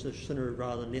diagnosis sooner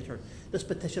rather than later. This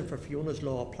petition for Fiona's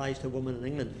Law applies to women in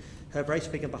England. However, I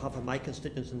speak on behalf of my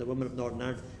constituents and the women of Northern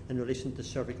Ireland in relation to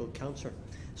cervical cancer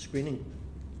screening.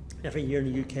 Every year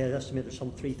in the UK, it's estimated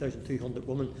some 3,200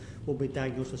 women will be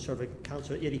diagnosed with cervical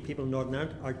cancer. 80 people in Northern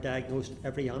Ireland are diagnosed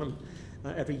every annum,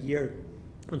 every year.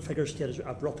 And figures state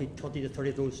that roughly 20 to 30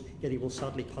 of those 80 will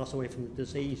sadly pass away from the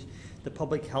disease. The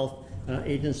Public Health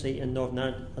Agency in Northern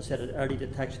Ireland has said that early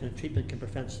detection and treatment can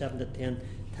prevent 7 to 10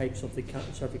 types of the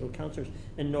cervical cancers.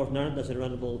 In Northern Ireland, there's an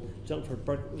honourable gentleman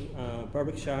from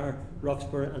Berwickshire,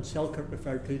 Roxburgh and Selkirk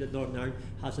referred to that Northern Ireland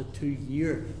has a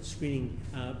 2-year screening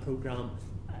programme.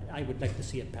 I would like to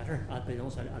see it better. I'd be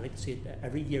honest, I'd like to see it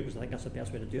every year, because I think that's the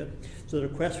best way to do it. So the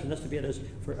request from this debate is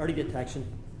for early detection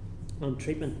and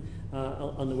treatment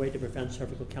on the way to prevent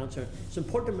cervical cancer. It's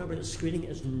important to remember that screening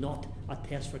is not a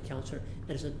test for cancer.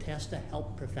 It is a test to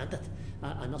help prevent it,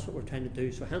 and that's what we're trying to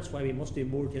do. So hence why we must do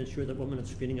more to ensure that women have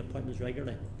screening appointments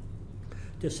regularly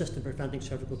to assist in preventing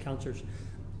cervical cancers.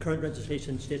 Current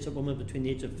legislation states that women between the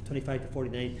age of 25 to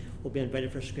 49 will be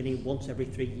invited for screening once every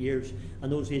 3 years,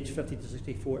 and those aged 50 to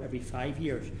 64 every 5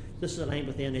 years. This is aligned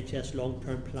with the NHS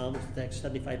long-term plan, which detects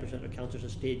 75% of cancers at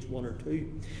stage 1 or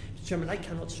 2. Mr Chairman, I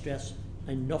cannot stress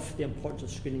enough the importance of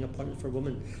screening appointments for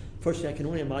women. Firstly, I can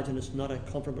only imagine it's not a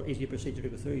comfortable, easy procedure to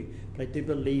go through, but I do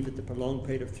believe that the prolonged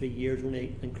period of 3 years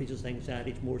only increases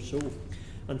anxiety more so.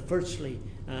 And firstly,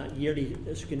 yearly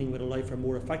screening would allow for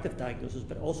more effective diagnosis,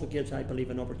 but also gives, I believe,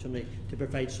 an opportunity to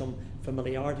provide some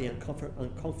familiarity and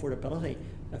comfortability,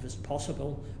 if it's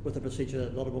possible, with a procedure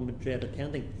that a lot of women dread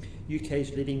attending.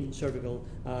 UK's leading cervical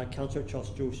cancer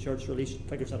trust, Joe Church, released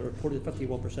figures that are reported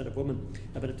 51% of women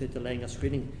admitted to delaying a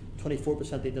screening,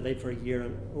 24% they delayed for a year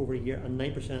and over a year, and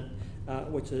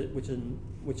 9%,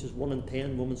 which is 1 in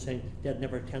 10 women saying they had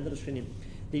never attended a screening.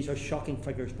 These are shocking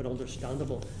figures, but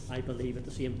understandable, I believe, at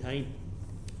the same time.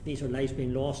 These are lives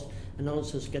being lost, and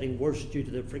illnesses getting worse due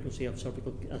to the frequency of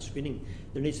cervical screening.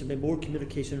 There needs to be more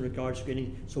communication in regards to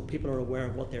screening, so people are aware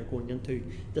of what they're going into.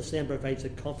 This then provides a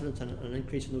confidence and an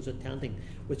increase in those attending,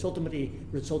 which ultimately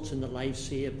results in the lives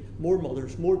saved. More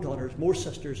mothers, more daughters, more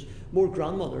sisters, more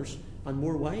grandmothers, and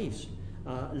more wives.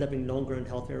 living longer and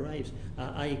healthier lives.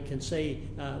 I can say,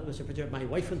 Mr. Pritchard, my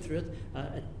wife went through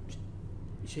it.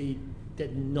 She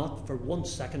did not for 1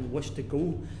 second wish to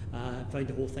go, found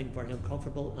the whole thing very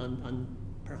uncomfortable and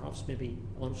perhaps maybe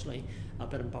honestly a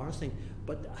bit embarrassing.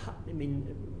 But I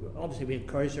mean, obviously we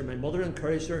encouraged her, my mother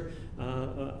encouraged her.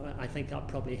 I think that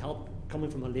probably helped. Coming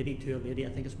from a lady to a lady, I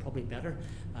think it's probably better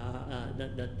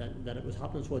that it was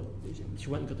happening. So she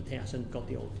went and got the test and got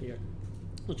the all clear.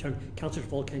 In turn, cancer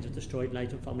of all kinds have destroyed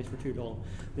lives and families for too long.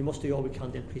 We must do all we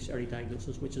can to increase early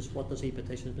diagnosis, which is what this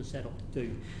E-petition has been set up to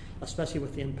do, especially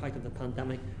with the impact of the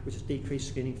pandemic, which has decreased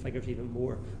screening figures even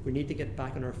more. We need to get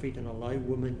back on our feet and allow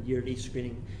women yearly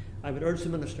screening. I would urge the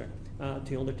Minister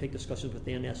to undertake discussions with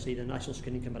the NSC, the National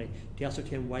Screening Committee, to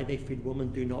ascertain why they feel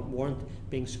women do not warrant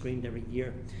being screened every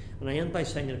year. And I end by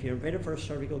saying that if you're invited for a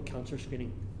cervical cancer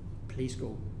screening, please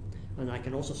go. And I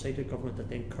can also say to the Government that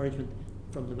the encouragement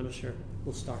from the Minister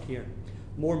will start here.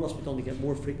 More must be done to get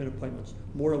more frequent appointments,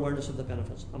 more awareness of the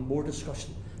benefits, and more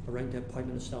discussion around the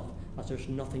appointment itself, as there's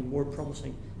nothing more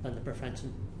promising than the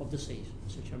prevention of disease.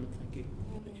 Mr. Chairman, thank you.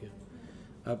 Thank you.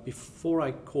 Before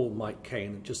I call Mike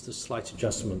Kane, just a slight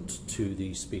adjustment to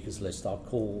the speakers list. I'll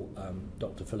call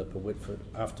Dr. Philippa Whitford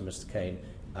after Mr. Kane,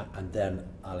 and then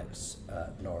Alex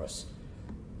Norris.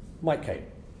 Mike Kane.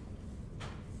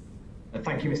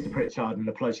 Thank you, Mr. Pritchard, and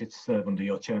a pleasure to serve under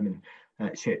your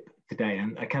chairmanship today.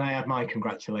 And can I add my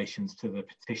congratulations to the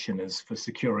petitioners for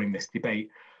securing this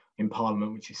debate in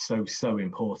Parliament, which is so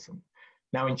important.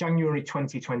 Now, in January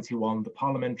 2021, the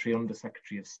Parliamentary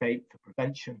Under-Secretary of State for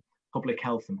Prevention, Public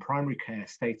Health and Primary Care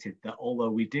stated that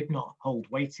although we did not hold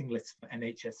waiting lists for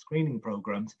NHS screening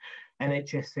programmes,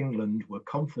 NHS England were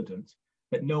confident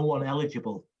that no one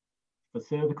eligible for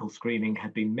cervical screening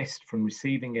had been missed from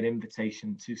receiving an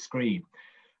invitation to screen.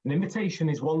 An invitation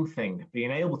is one thing.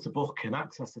 Being able to book and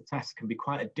access a test can be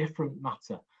quite a different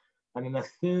matter. And in the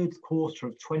third quarter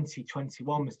of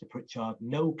 2021, Mr. Pritchard,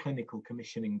 no clinical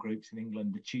commissioning groups in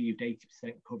England achieved 80%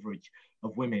 coverage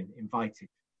of women invited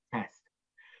to test.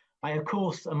 I, of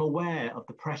course, am aware of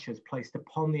the pressures placed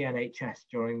upon the NHS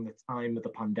during the time of the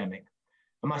pandemic.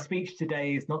 And my speech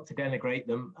today is not to denigrate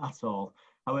them at all.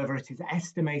 However, it is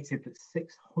estimated that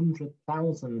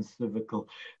 600,000 cervical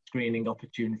screening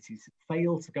opportunities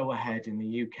failed to go ahead in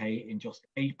the UK in just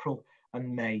April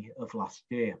and May of last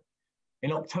year.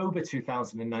 In October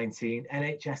 2019,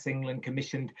 NHS England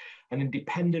commissioned an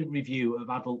independent review of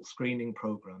adult screening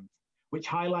programmes, which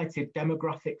highlighted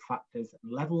demographic factors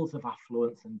and levels of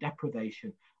affluence and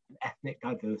deprivation and ethnic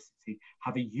diversity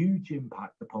have a huge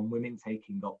impact upon women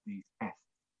taking up these tests.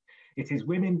 It is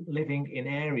women living in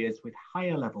areas with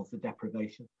higher levels of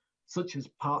deprivation, such as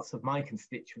parts of my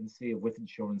constituency of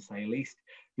Wythenshawe and Sale East,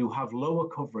 who have lower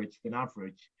coverage than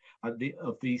average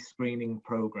of these screening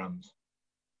programmes.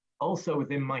 Also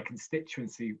within my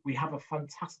constituency, we have a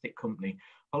fantastic company,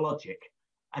 Hologic,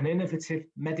 an innovative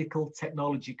medical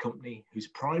technology company whose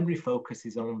primary focus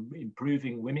is on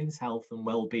improving women's health and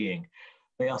well-being.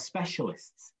 They are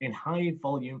specialists in high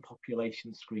volume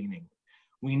population screening.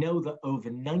 We know that over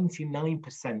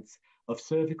 99% of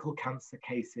cervical cancer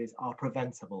cases are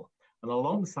preventable, and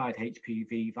alongside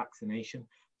HPV vaccination,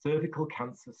 cervical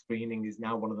cancer screening is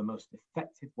now one of the most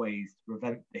effective ways to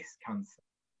prevent this cancer.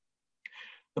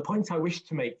 The point I wish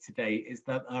to make today is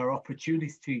that there are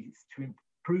opportunities to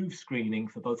improve screening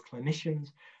for both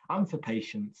clinicians and for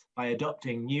patients by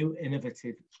adopting new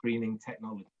innovative screening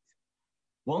technologies.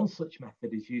 One such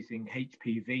method is using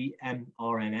HPV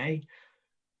mRNA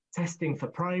testing for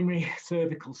primary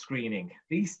cervical screening.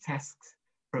 These tests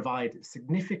provide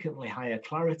significantly higher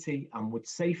clarity and would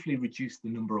safely reduce the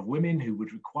number of women who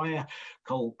would require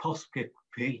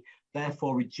colposcopy,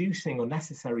 therefore reducing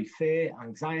unnecessary fear,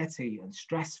 anxiety and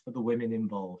stress for the women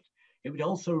involved. It would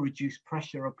also reduce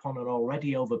pressure upon an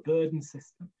already overburdened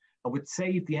system and would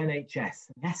save the NHS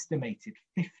an estimated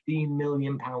 £15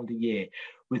 million a year,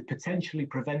 with potentially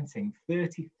preventing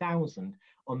 30,000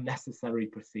 unnecessary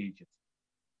procedures.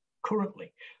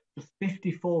 Currently, just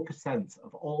 54%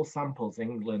 of all samples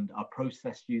in England are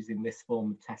processed using this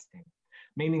form of testing,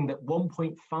 meaning that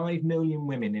 1.5 million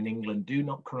women in England do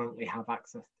not currently have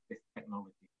access to this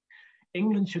technology.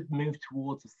 England should move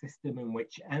towards a system in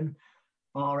which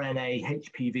mRNA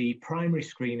HPV primary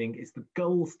screening is the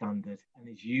gold standard and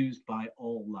is used by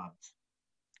all labs.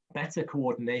 Better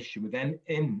coordination within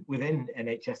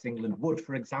NHS England would,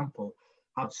 for example,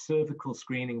 have cervical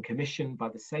screening commissioned by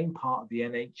the same part of the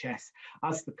NHS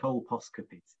as the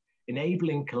colposcopies,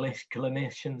 enabling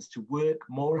clinicians to work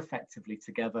more effectively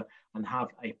together and have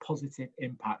a positive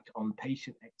impact on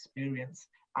patient experience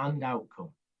and outcome.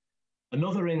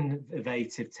 Another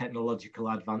innovative technological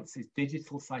advance is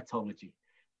digital cytology.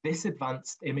 This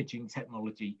advanced imaging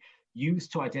technology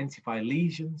used to identify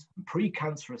lesions and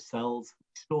precancerous cells,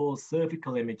 stores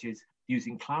cervical images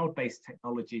using cloud-based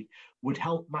technology would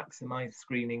help maximize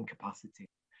screening capacity,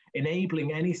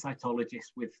 enabling any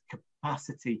cytologist with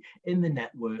capacity in the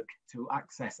network to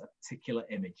access a particular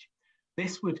image.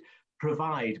 This would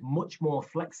provide much more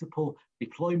flexible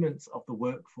deployments of the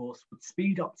workforce, would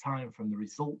speed up time from the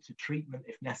result to treatment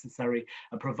if necessary,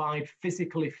 and provide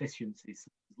physical efficiencies,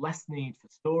 less need for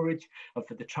storage and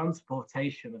for the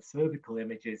transportation of cervical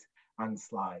images and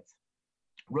slides.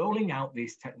 Rolling out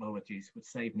these technologies would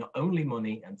save not only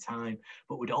money and time,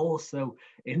 but would also,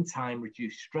 in time,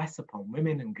 reduce stress upon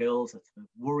women and girls at a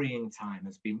worrying time,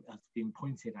 as been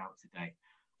pointed out today,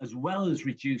 as well as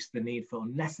reduce the need for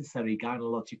unnecessary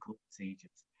gynecological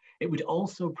procedures. It would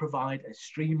also provide a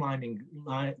streamlining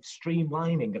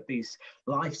of these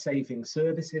life-saving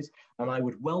services, and I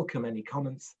would welcome any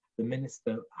comments the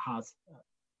Minister has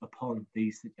upon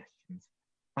these suggestions.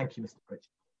 Thank you, Mr. Pritchard.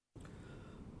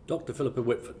 Dr. Philippa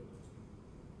Whitford.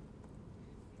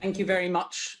 Thank you very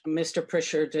much, Mr.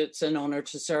 Pritchard. It's an honour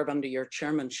to serve under your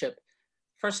chairmanship.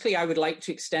 Firstly, I would like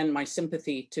to extend my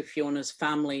sympathy to Fiona's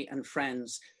family and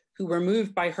friends who were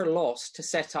moved by her loss to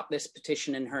set up this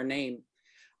petition in her name.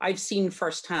 I've seen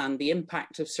firsthand the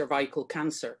impact of cervical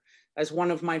cancer, as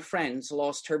one of my friends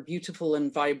lost her beautiful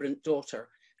and vibrant daughter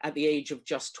at the age of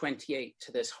just 28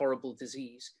 to this horrible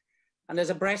disease. And as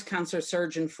a breast cancer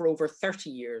surgeon for over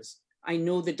 30 years, I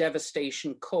know the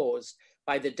devastation caused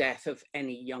by the death of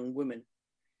any young woman.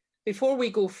 Before we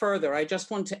go further, I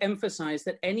just want to emphasize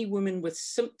that any woman with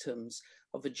symptoms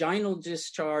of vaginal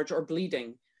discharge or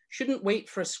bleeding shouldn't wait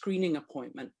for a screening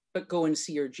appointment, but go and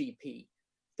see her GP.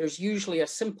 There's usually a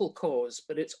simple cause,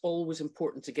 but it's always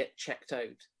important to get checked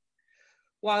out.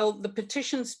 While the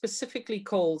petition specifically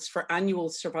calls for annual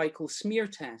cervical smear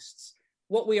tests,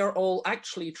 what we are all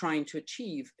actually trying to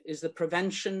achieve is the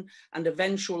prevention and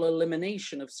eventual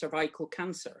elimination of cervical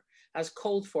cancer, as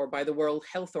called for by the World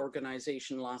Health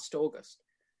Organization last August.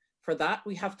 For that,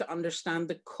 we have to understand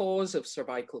the cause of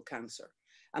cervical cancer,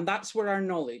 and that's where our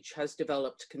knowledge has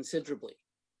developed considerably.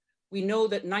 We know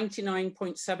that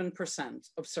 99.7%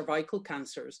 of cervical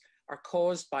cancers are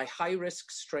caused by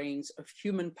high-risk strains of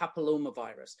human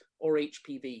papillomavirus, or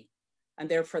HPV, and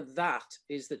therefore that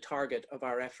is the target of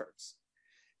our efforts.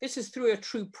 This is through a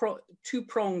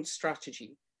two-pronged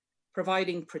strategy,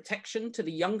 providing protection to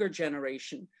the younger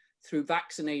generation through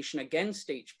vaccination against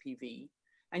HPV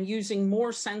and using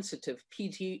more sensitive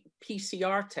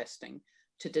PCR testing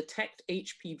to detect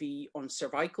HPV on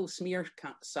cervical smear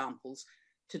samples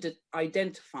to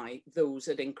identify those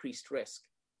at increased risk.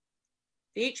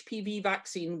 The HPV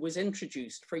vaccine was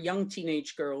introduced for young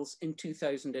teenage girls in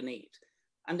 2008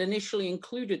 and initially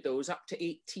included those up to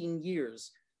 18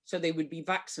 years, so they would be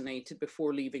vaccinated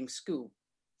before leaving school.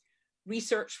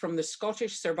 Research from the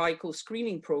Scottish Cervical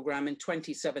Screening Programme in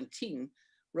 2017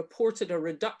 reported a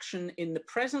reduction in the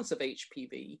presence of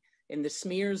HPV in the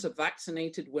smears of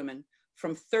vaccinated women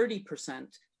from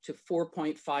 30% to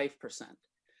 4.5%,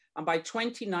 and by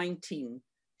 2019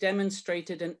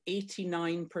 demonstrated an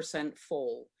 89%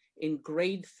 fall in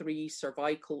grade 3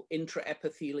 cervical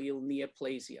intraepithelial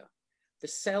neoplasia, the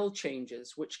cell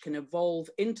changes which can evolve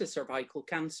into cervical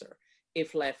cancer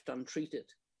if left untreated.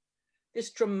 This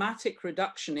dramatic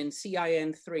reduction in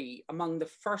CIN3 among the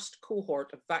first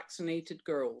cohort of vaccinated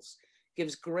girls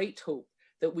gives great hope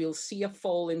that we'll see a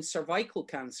fall in cervical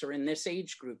cancer in this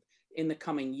age group in the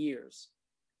coming years.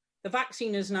 The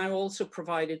vaccine is now also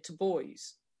provided to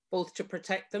boys, both to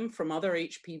protect them from other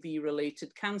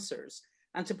HPV-related cancers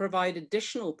and to provide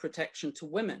additional protection to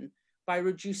women by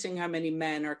reducing how many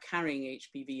men are carrying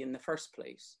HPV in the first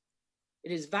place.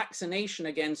 It is vaccination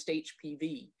against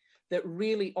HPV that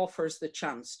really offers the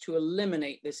chance to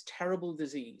eliminate this terrible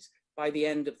disease by the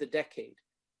end of the decade.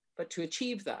 But to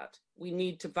achieve that, we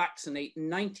need to vaccinate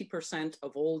 90%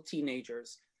 of all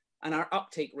teenagers, and our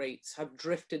uptake rates have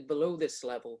drifted below this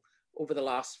level over the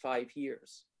last 5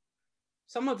 years.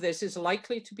 Some of this is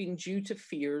likely to be due to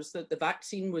fears that the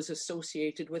vaccine was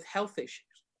associated with health issues,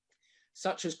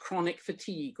 such as chronic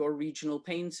fatigue or regional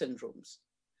pain syndromes.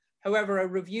 However, a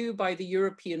review by the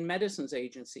European Medicines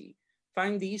Agency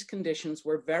found these conditions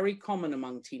were very common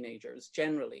among teenagers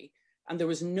generally, and there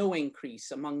was no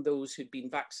increase among those who'd been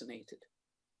vaccinated.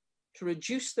 To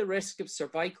reduce the risk of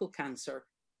cervical cancer,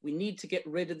 we need to get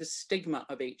rid of the stigma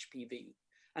of HPV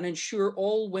and ensure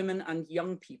all women and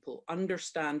young people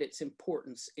understand its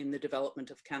importance in the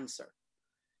development of cancer.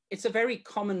 It's a very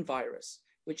common virus,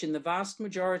 which in the vast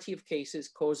majority of cases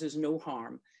causes no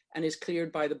harm and is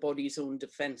cleared by the body's own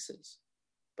defenses.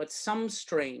 but some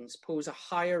strains pose a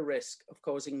higher risk of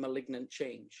causing malignant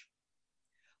change.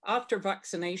 After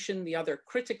vaccination, the other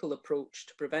critical approach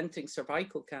to preventing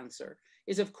cervical cancer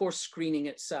is, of course, screening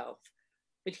itself.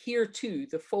 But here too,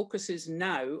 the focus is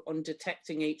now on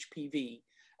detecting HPV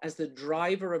as the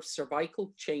driver of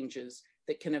cervical changes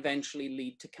that can eventually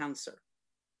lead to cancer.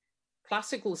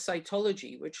 Classical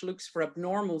cytology, which looks for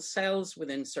abnormal cells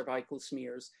within cervical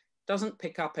smears, doesn't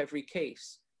pick up every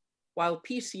case, while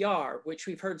PCR, which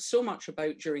we've heard so much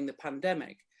about during the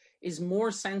pandemic, is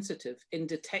more sensitive in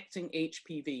detecting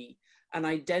HPV and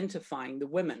identifying the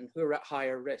women who are at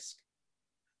higher risk.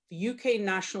 The UK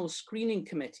National Screening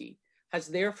Committee has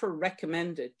therefore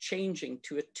recommended changing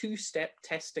to a two-step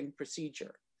testing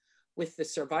procedure, with the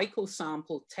cervical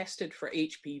sample tested for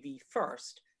HPV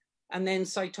first, and then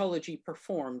cytology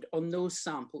performed on those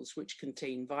samples which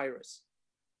contain virus.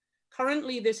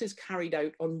 Currently, this is carried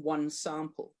out on one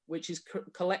sample, which is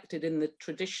collected in the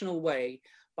traditional way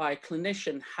by a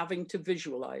clinician having to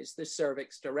visualize the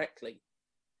cervix directly.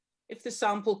 If the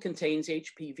sample contains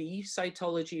HPV,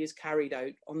 cytology is carried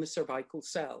out on the cervical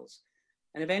cells,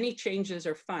 and if any changes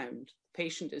are found, the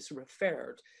patient is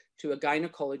referred to a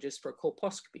gynecologist for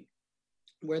colposcopy,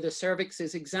 where the cervix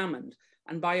is examined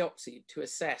and biopsied to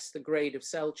assess the grade of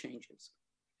cell changes.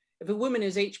 If a woman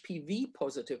is HPV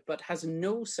positive but has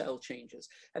no cell changes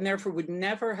and therefore would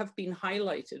never have been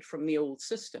highlighted from the old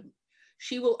system,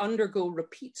 she will undergo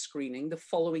repeat screening the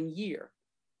following year.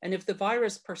 And if the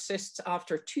virus persists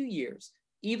after 2 years,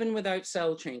 even without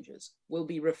cell changes, will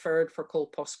be referred for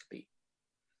colposcopy.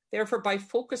 Therefore, by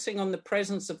focusing on the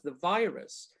presence of the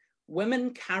virus,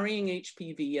 women carrying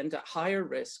HPV and at higher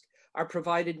risk are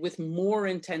provided with more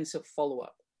intensive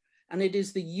follow-up. And it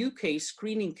is the UK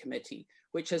Screening Committee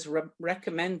which has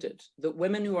recommended that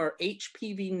women who are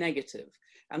HPV negative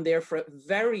and therefore at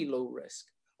very low risk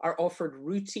are offered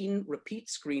routine repeat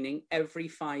screening every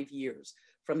 5 years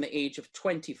from the age of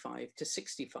 25 to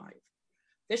 65.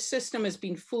 This system has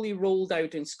been fully rolled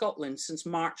out in Scotland since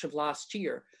March of last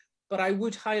year, but I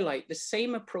would highlight the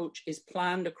same approach is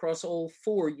planned across all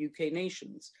 4 UK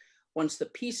nations once the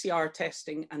PCR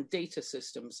testing and data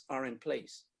systems are in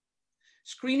place.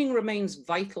 Screening remains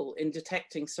vital in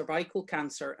detecting cervical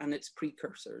cancer and its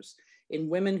precursors in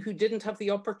women who didn't have the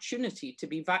opportunity to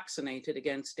be vaccinated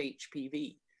against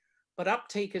HPV, but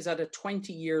uptake is at a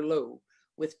 20-year low,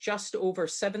 with just over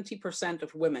 70%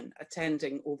 of women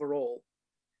attending overall.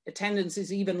 Attendance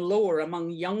is even lower among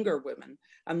younger women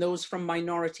and those from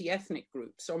minority ethnic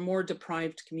groups or more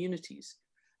deprived communities,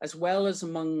 as well as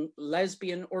among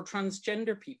lesbian or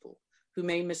transgender people who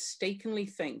may mistakenly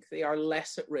think they are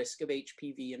less at risk of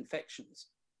HPV infections.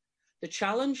 The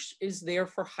challenge is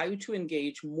therefore how to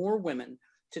engage more women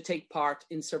to take part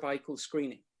in cervical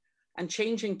screening, and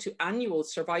changing to annual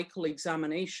cervical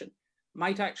examination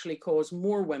might actually cause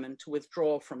more women to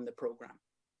withdraw from the programme.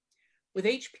 With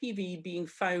HPV being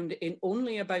found in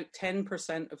only about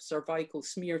 10% of cervical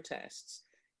smear tests,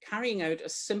 carrying out a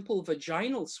simple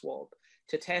vaginal swab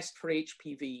to test for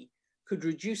HPV could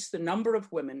reduce the number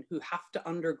of women who have to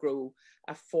undergo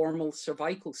a formal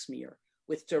cervical smear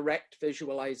with direct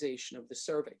visualization of the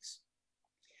cervix.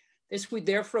 This would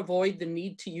therefore avoid the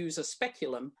need to use a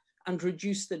speculum and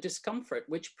reduce the discomfort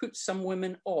which puts some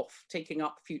women off taking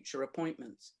up future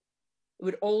appointments. It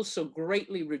would also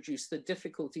greatly reduce the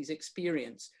difficulties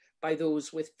experienced by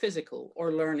those with physical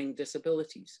or learning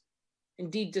disabilities.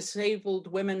 Indeed,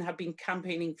 disabled women have been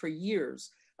campaigning for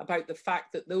years about the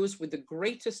fact that those with the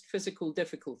greatest physical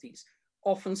difficulties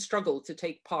often struggle to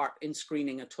take part in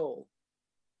screening at all.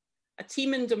 A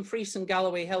team in Dumfries and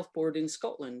Galloway Health Board in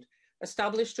Scotland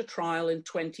established a trial in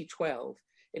 2012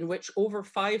 in which over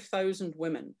 5,000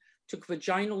 women took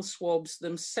vaginal swabs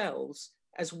themselves,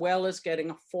 as well as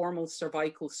getting a formal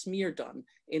cervical smear done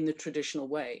in the traditional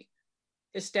way.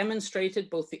 This demonstrated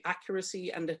both the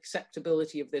accuracy and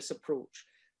acceptability of this approach,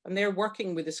 and they're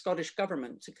working with the Scottish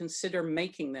Government to consider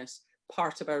making this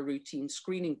part of our routine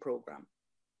screening programme.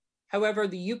 However,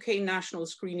 the UK National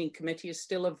Screening Committee is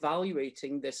still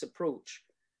evaluating this approach,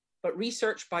 but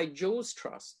research by Joe's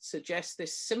Trust suggests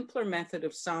this simpler method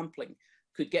of sampling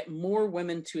could get more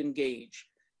women to engage,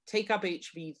 take up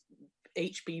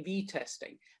HPV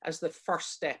testing as the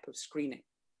first step of screening.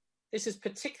 This is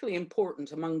particularly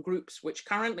important among groups which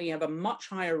currently have a much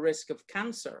higher risk of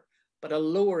cancer, but a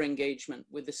lower engagement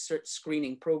with the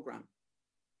screening programme.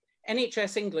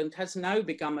 NHS England has now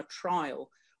begun a trial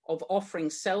of offering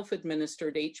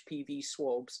self-administered HPV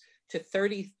swabs to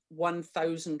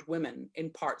 31,000 women in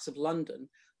parts of London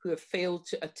who have failed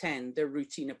to attend their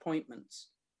routine appointments.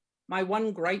 My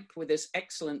one gripe with this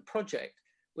excellent project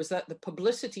was that the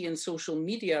publicity in social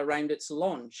media around its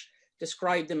launch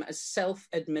described them as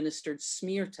self-administered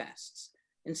smear tests,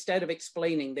 instead of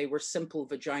explaining they were simple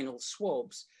vaginal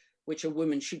swabs, which a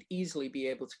woman should easily be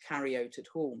able to carry out at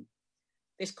home.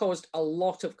 This caused a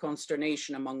lot of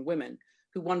consternation among women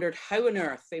who wondered how on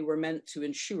earth they were meant to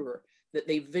ensure that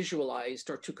they visualised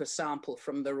or took a sample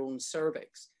from their own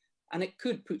cervix, and it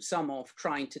could put some off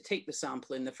trying to take the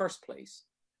sample in the first place.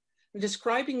 And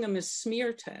describing them as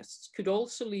smear tests could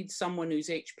also lead someone who's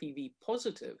HPV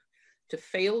positive to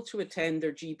fail to attend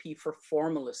their GP for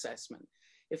formal assessment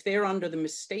if they're under the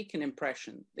mistaken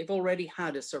impression they've already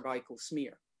had a cervical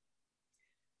smear.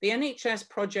 The NHS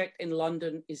project in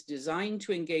London is designed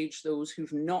to engage those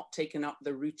who've not taken up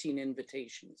the routine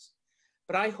invitations.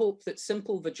 But I hope that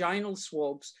simple vaginal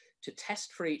swabs to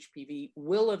test for HPV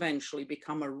will eventually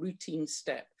become a routine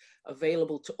step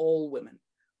available to all women,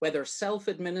 whether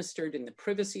self-administered in the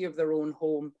privacy of their own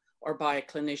home or by a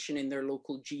clinician in their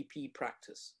local GP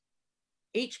practice.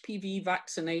 HPV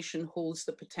vaccination holds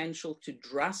the potential to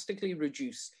drastically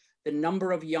reduce the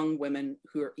number of young women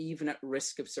who are even at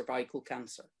risk of cervical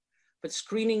cancer. But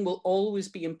screening will always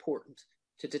be important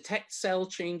to detect cell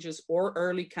changes or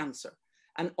early cancer,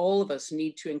 and all of us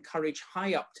need to encourage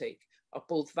high uptake of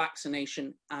both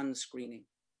vaccination and screening.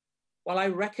 While I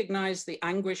recognise the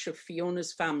anguish of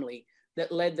Fiona's family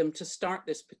that led them to start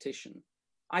this petition,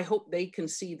 I hope they can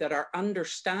see that our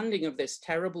understanding of this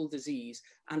terrible disease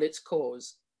and its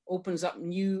cause opens up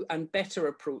new and better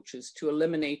approaches to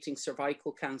eliminating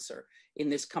cervical cancer in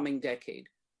this coming decade,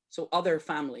 so other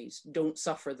families don't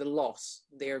suffer the loss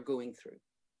they're going through.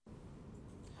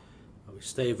 We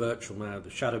stay virtual now. The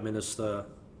Shadow Minister,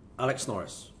 Alex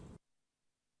Norris.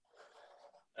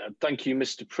 Thank you,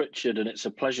 Mr. Pritchard, and it's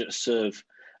a pleasure to serve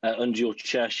under your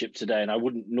chairship today. And I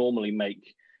wouldn't normally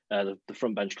make the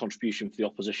front bench contribution for the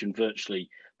opposition virtually,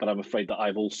 but I'm afraid that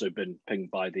I've also been pinged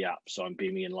by the app, so I'm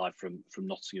beaming in live from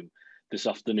Nottingham this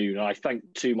afternoon. And I thank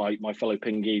too my fellow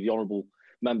pingee, the Honourable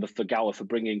Member for Gower, for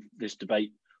bringing this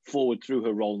debate forward through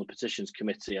her role in the Petitions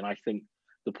Committee. And I think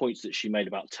the points that she made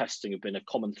about testing have been a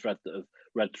common thread that have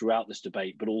read throughout this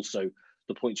debate, but also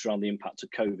the points around the impact of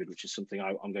COVID, which is something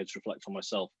I'm going to reflect on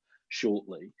myself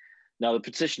shortly. Now, the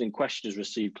petition in question has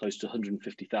received close to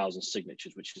 150,000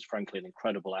 signatures, which is frankly an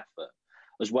incredible effort.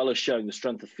 As well as showing the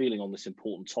strength of feeling on this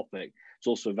important topic, it's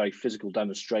also a very physical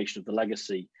demonstration of the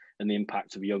legacy and the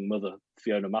impact of a young mother,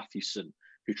 Fiona Mathewson,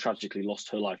 who tragically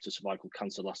lost her life to cervical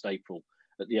cancer last April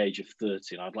at the age of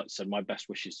 30. And I'd like to send my best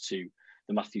wishes to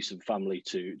the Mathewson family,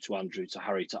 to Andrew, to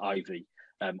Harry, to Ivy.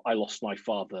 I lost my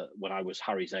father when I was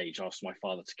Harry's age. I lost my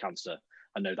father to cancer.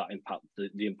 I know that impact,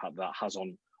 the impact that has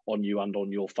on you and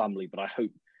on your family, but I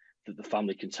hope that the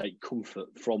family can take comfort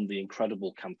from the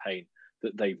incredible campaign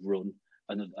that they've run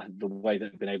and the way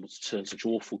they've been able to turn such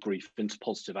awful grief into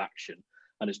positive action.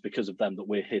 And it's because of them that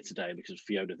we're here today, and because of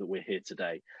Fiona that we're here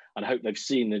today. And I hope they've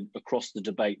seen across the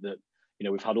debate that, you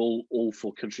know, we've had all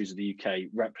 4 countries of the UK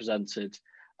represented,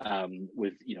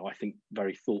 with, you know, I think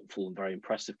very thoughtful and very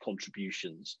impressive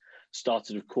contributions.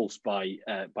 Started, of course, by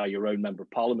your own Member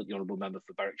of Parliament, the Honourable Member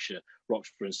for Berwickshire,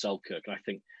 Roxburgh and Selkirk. And I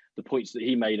think the points that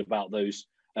he made about those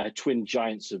twin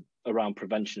giants around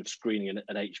prevention of screening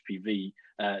and HPV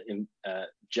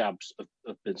jabs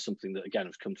have been something that, again,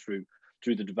 has come through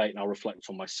the debate, and I'll reflect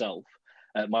on myself.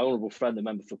 My honourable friend, the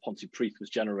member for Pontypridd, was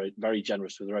very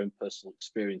generous with her own personal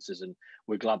experiences, and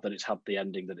we're glad that it's had the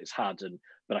ending that it's had.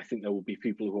 But I think there will be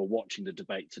people who are watching the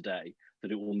debate today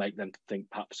that it will make them think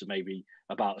perhaps maybe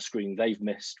about a screening they've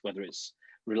missed, whether it's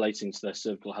relating to their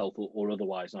cervical health or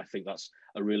otherwise. And I think that's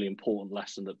a really important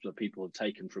lesson that people have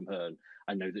taken from her, and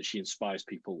I know that she inspires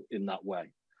people in that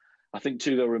way. I think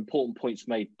too there were important points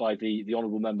made by the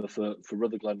honourable member for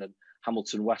Rutherglen and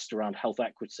Hamilton West around health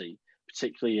equity,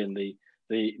 particularly in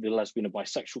the lesbian and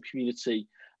bisexual community,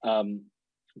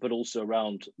 but also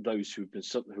around those who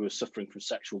are suffering from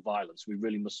sexual violence. We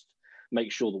really must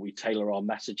make sure that we tailor our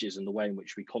messages and the way in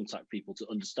which we contact people to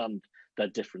understand their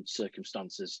different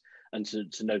circumstances, and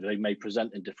to know that they may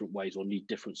present in different ways or need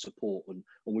different support, and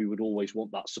we would always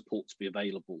want that support to be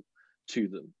available to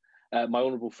them. My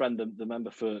honourable friend, the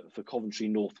member for Coventry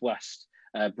North West,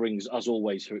 brings, as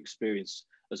always, her experience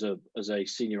as a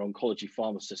senior oncology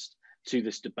pharmacist to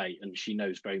this debate, and she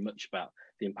knows very much about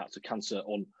the impact of cancer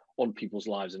on people's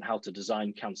lives and how to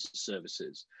design cancer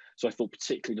services. So I thought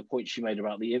particularly the point she made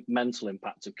about the mental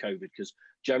impact of COVID, because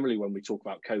generally when we talk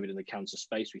about COVID in the cancer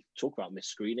space, we talk about missed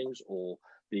screenings or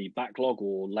the backlog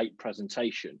or late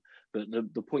presentation. But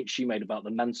the point she made about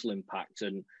the mental impact,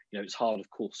 and you know, it's hard, of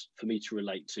course, for me to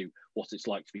relate to what it's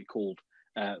like to be called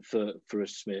for a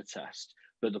smear test.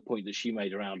 but the point that she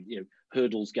made around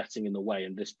hurdles getting in the way,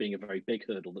 and this being a very big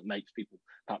hurdle that makes people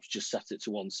perhaps just set it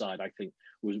to one side, I think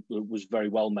was very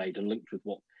well made and linked with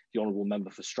what the Honourable Member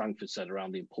for Strangford said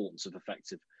around the importance of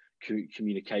effective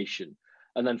communication.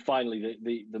 And then finally,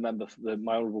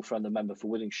 my honourable friend, the member for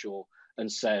Withenshaw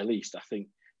and Sale East, I think,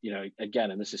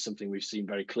 again, and this is something we've seen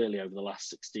very clearly over the last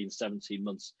 16, 17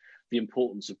 months, the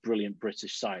importance of brilliant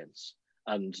British science.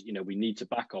 And, we need to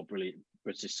back our brilliant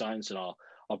British science and our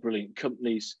brilliant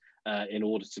companies in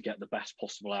order to get the best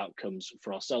possible outcomes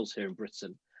for ourselves here in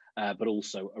Britain, but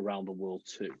also around the world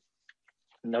too.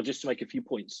 Now, just to make a few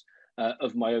points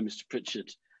of my own, Mr. Pritchard,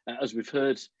 as we've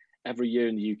heard, every year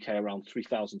in the UK, around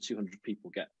 3,200 people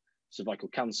get cervical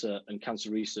cancer, and cancer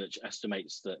research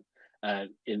estimates that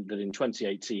in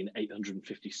 2018,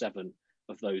 857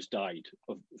 of those died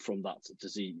from that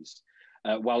disease.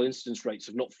 While incidence rates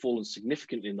have not fallen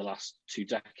significantly in the last 2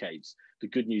 decades, the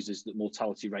good news is that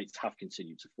mortality rates have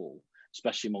continued to fall,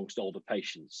 especially amongst older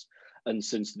patients. And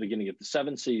since the beginning of the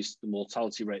 70s, the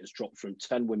mortality rate has dropped from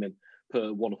 10 women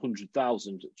per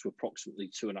 100,000 to approximately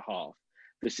 2.5.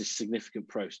 This is significant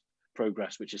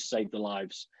progress, which has saved the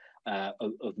lives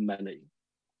of many.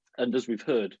 And as we've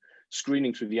heard,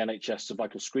 screening through the NHS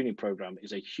cervical screening programme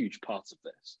is a huge part of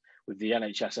this, with the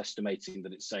NHS estimating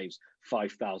that it saves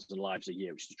 5,000 lives a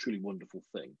year, which is a truly wonderful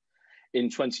thing. In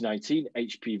 2019,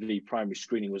 HPV primary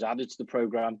screening was added to the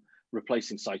programme,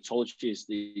 replacing cytology, as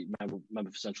the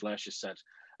member for Central Ayrshire said,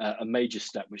 a major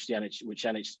step which the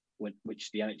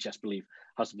NHS believe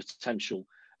has the potential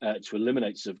to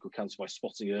eliminate cervical cancer by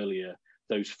spotting earlier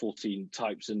those 14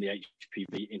 types in the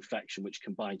HPV infection, which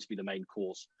combine to be the main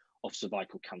cause of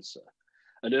cervical cancer.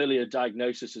 An earlier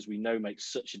diagnosis, as we know,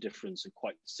 makes such a difference and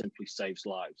quite simply saves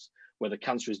lives. Whether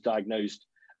cancer is diagnosed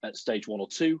at stage 1 or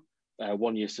 2,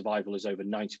 1 year survival is over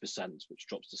 90%, which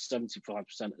drops to 75%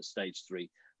 at stage 3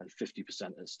 and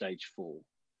 50% at stage 4.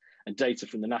 And data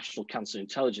from the National Cancer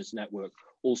Intelligence Network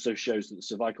also shows that the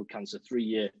cervical cancer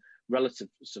 3-year relative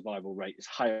survival rate is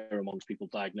higher amongst people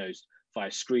diagnosed via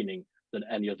screening than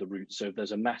any other route. So if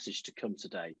there's a message to come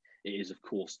today, it is, of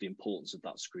course, the importance of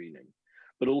that screening.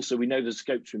 But also we know there's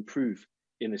scope to improve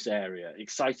in this area,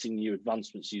 exciting new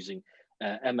advancements using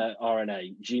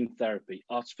mRNA, gene therapy,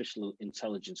 artificial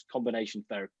intelligence, combination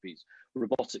therapies,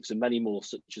 robotics, and many more,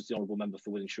 such as the Honourable Member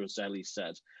for Withenshaw and Sale East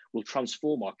said, will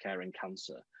transform our care in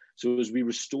cancer. So as we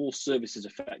restore services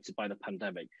affected by the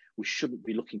pandemic, we shouldn't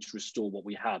be looking to restore what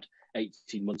we had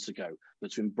 18 months ago,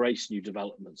 but to embrace new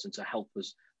developments and to help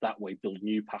us that way build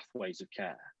new pathways of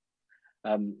care.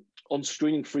 On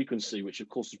screening frequency, which of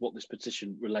course is what this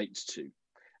petition relates to,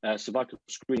 cervical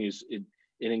screening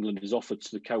in England is offered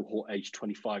to the cohort aged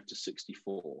 25 to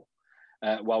 64,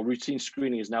 while routine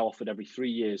screening is now offered every 3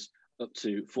 years up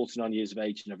to 49 years of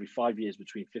age and every 5 years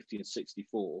between 50 and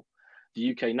 64.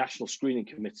 The UK National Screening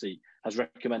Committee has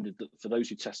recommended that for those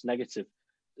who test negative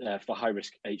for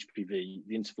high-risk HPV,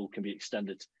 the interval can be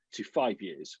extended to 5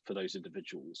 years for those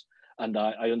individuals. And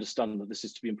I understand that this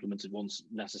is to be implemented once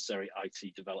necessary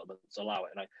IT developments allow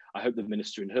it. And I hope the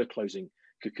Minister in her closing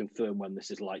could confirm when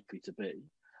this is likely to be.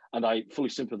 And I fully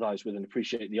sympathise with and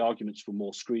appreciate the arguments for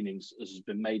more screenings as has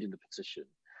been made in the petition.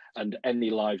 And any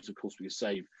lives, of course, we can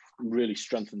save really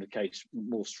strengthen the case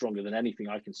more stronger than anything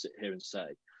I can sit here and say.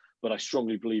 But I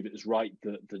strongly believe it is right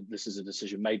that this is a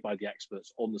decision made by the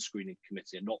experts on the screening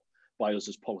committee and not by us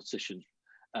as politicians.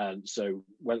 And so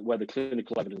where the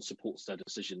clinical evidence supports their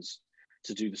decisions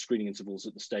to do the screening intervals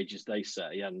at the stages they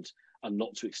say and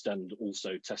not to extend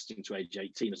also testing to age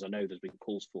 18, as I know there's been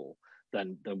calls for,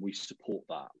 then we support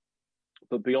that.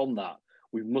 But beyond that,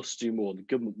 we must do more, and the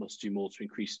government must do more to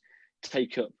increase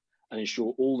take-up and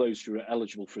ensure all those who are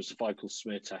eligible for a cervical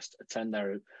smear test attend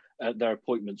their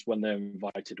appointments when they're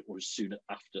invited or as soon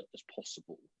after as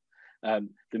possible.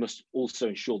 They must also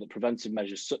ensure that preventive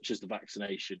measures such as the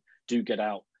vaccination do get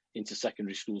out into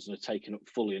secondary schools and are taken up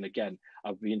fully. And again,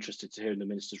 I'd be interested to hear in the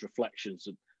Minister's reflections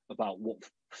about what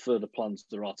further plans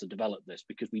there are to develop this,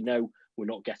 because we know we're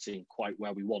not getting quite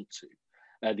where we want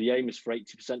to. The aim is for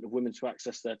 80% of women to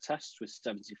access their tests, with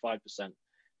 75%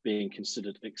 being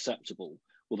considered acceptable.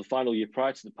 Well, the final year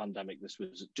prior to the pandemic, this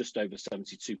was just over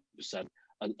 72%,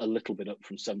 a little bit up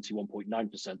from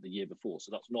 71.9% the year before.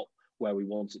 So that's not where we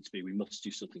want it to be. We must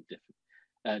do something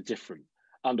different.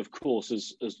 And of course,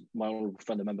 as my honourable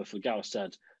friend, the member for Gower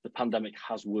said, the pandemic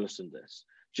has worsened this.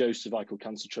 Joe's Cervical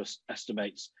Cancer Trust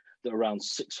estimates that around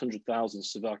 600,000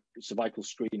 cervical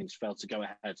screenings failed to go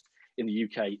ahead in the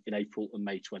UK in April and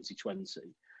May 2020.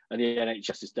 And the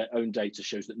NHS's own data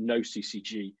shows that no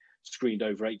CCG screened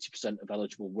over 80% of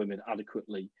eligible women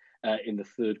adequately in the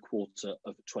third quarter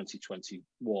of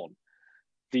 2021.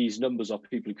 these numbers are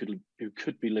people who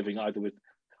could be living either with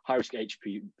high-risk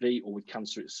HPV or with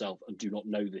cancer itself and do not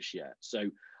know this yet. So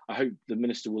I hope the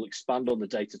Minister will expand on the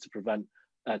data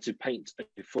to paint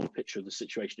a full picture of the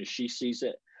situation as she sees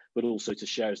it, but also to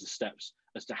share the steps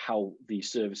as to how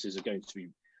these services are going to be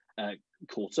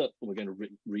caught up, and we're going to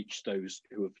reach those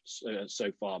who have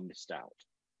so far missed out.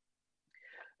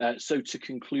 So to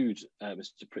conclude,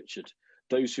 Mr. Pritchard,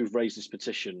 those who've raised this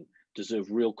petition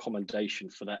deserve real commendation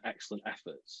for their excellent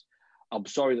efforts. I'm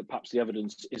sorry that perhaps the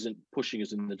evidence isn't pushing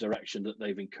us in the direction that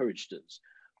they've encouraged us,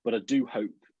 but I do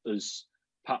hope, as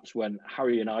perhaps when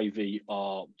Harry and Ivy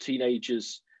are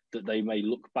teenagers, that they may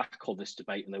look back on this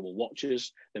debate and they will watch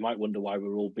us. They might wonder why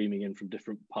we're all beaming in from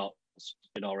different parts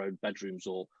in our own bedrooms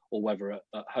or whether at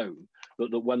home,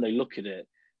 but that when they look at it,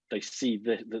 they see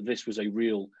that this was a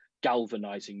real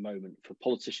galvanising moment for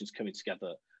politicians coming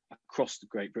together across the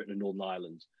Great Britain and Northern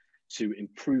Ireland to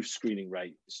improve screening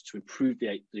rates, to improve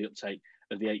the uptake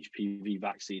of the HPV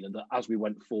vaccine, and that as we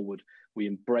went forward, we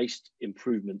embraced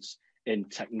improvements in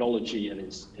technology and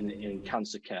in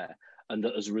cancer care, and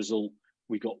that as a result,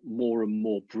 we got more and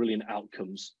more brilliant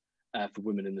outcomes for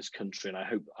women in this country. And I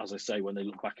hope, as I say, when they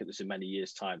look back at this in many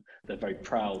years' time, they're very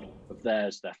proud of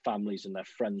theirs, their families and their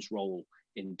friends' role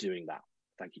in doing that.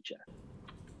 Thank you, Chair.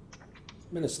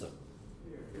 Minister.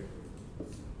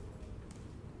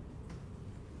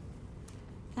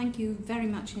 Thank you very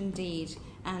much indeed,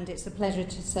 and it's a pleasure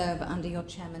to serve under your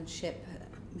chairmanship,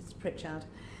 Mr. Pritchard.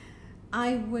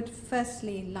 I would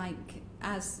firstly like,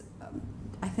 as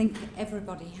I think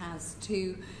everybody has,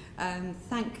 to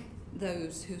thank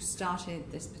those who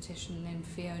started this petition in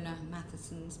Fiona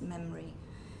Matheson's memory,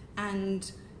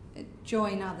 and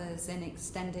join others in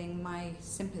extending my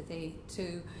sympathy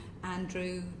to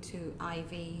Andrew, to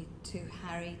Ivy, to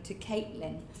Harry, to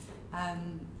Caitlin,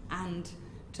 and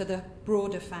to the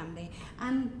broader family,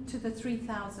 and to the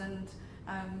 3,000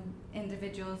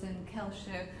 individuals in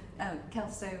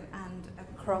Kelso and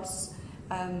across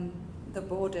the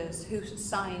borders who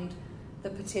signed the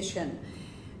petition.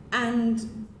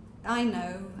 And I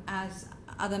know, as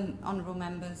other honourable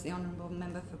members, the honourable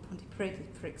member for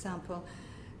Pontypridd, for example,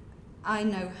 I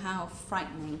know how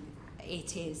frightening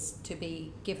it is to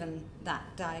be given that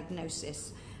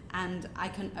diagnosis, and I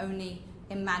can only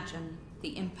imagine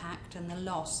the impact and the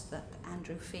loss that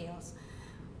Andrew feels.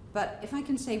 But if I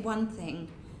can say one thing,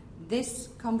 this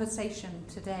conversation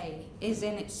today is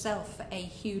in itself a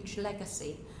huge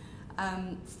legacy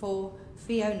for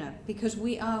Fiona, because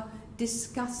we are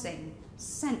discussing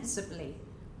sensibly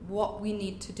what we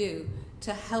need to do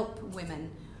to help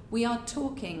women. We are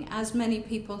talking, as many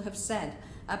people have said,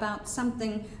 about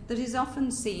something that is often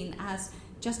seen as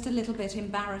just a little bit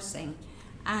embarrassing,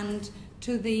 and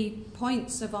to the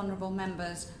points of honourable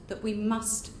members that we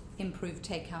must improve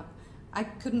take-up. I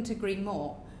couldn't agree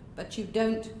more, but you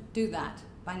don't do that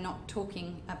by not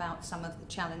talking about some of the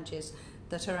challenges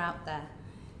that are out there.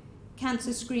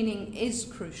 Cancer screening is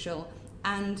crucial,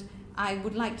 and I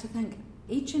would like to thank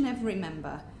each and every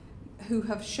member who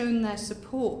have shown their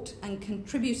support and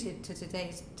contributed to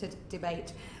today's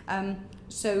debate,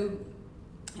 so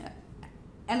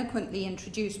eloquently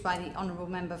introduced by the Honourable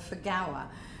Member for Gower,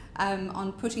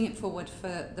 on putting it forward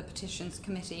for the Petitions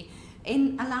Committee,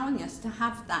 in allowing us to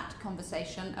have that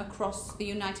conversation across the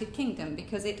United Kingdom,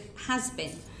 because it has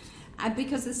been.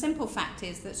 Because the simple fact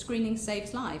is that screening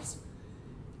saves lives.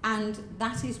 And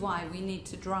that is why we need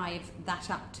to drive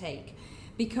that uptake.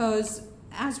 Because,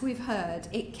 as we've heard,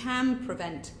 it can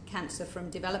prevent cancer from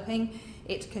developing.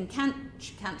 It can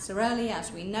catch cancer early,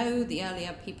 as we know. The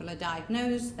earlier people are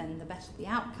diagnosed, then the better the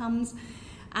outcomes.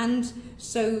 And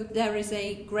so there is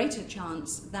a greater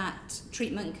chance that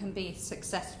treatment can be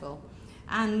successful.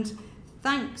 And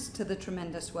thanks to the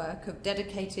tremendous work of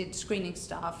dedicated screening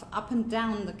staff up and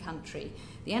down the country,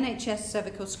 the NHS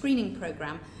cervical screening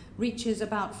programme reaches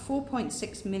about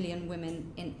 4.6 million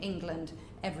women in England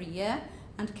every year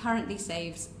and currently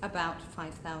saves about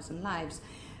 5,000 lives.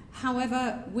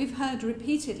 However, we've heard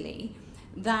repeatedly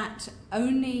that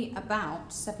only about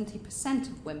 70%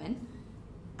 of women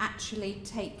actually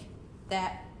take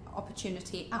their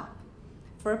opportunity up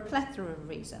for a plethora of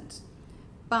reasons.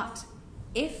 But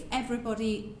if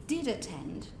everybody did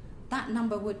attend, that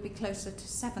number would be closer to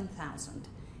 7,000.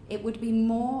 It would be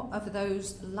more of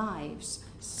those lives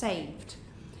saved.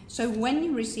 So when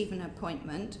you receive an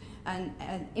appointment,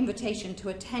 an invitation to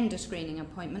attend a screening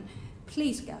appointment,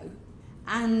 please go.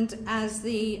 And as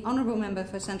the Honourable Member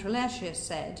for Central Ayrshire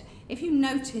said, if you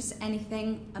notice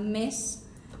anything amiss,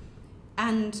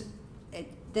 and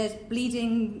there's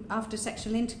bleeding after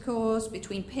sexual intercourse,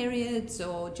 between periods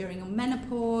or during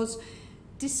menopause,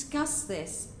 discuss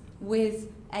this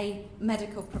with a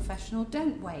medical professional,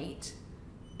 don't wait.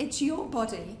 It's your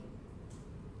body,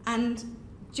 and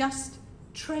just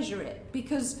treasure it,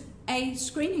 because a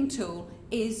screening tool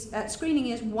is, screening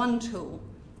is one tool,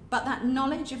 but that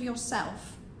knowledge of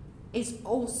yourself is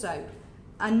also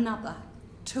another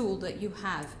tool that you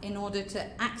have in order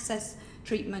to access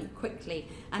treatment quickly.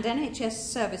 And NHS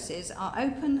services are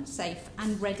open, safe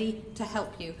and ready to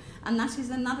help you. And that is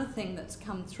another thing that's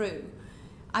come through.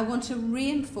 I want to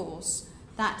reinforce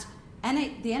that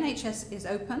the NHS is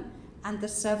open and the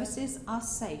services are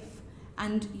safe.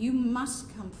 And you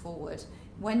must come forward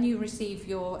when you receive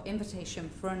your invitation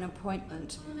for an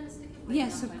appointment.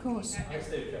 Yes, of course.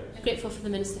 I'm grateful for the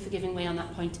Minister for giving way on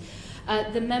that point.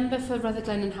 The member for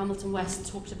Rutherglen and Hamilton West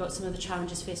talked about some of the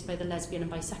challenges faced by the lesbian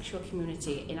and bisexual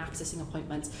community in accessing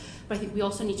appointments, but I think we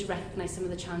also need to recognise some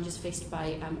of the challenges faced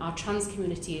by our trans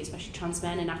community, especially trans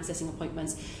men, in accessing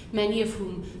appointments, many of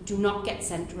whom do not get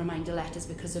sent reminder letters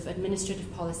because of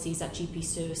administrative policies at GP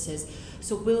services.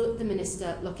 So will the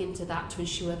Minister look into that to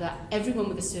ensure that everyone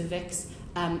with a cervix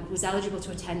who is eligible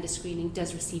to attend a screening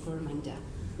does receive a reminder?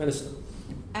 Minister.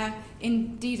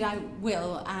 Indeed I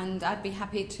will, and I'd be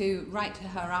happy to write to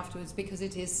her afterwards, because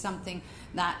it is something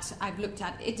that I've looked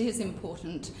at. It is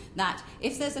important that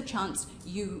if there's a chance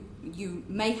you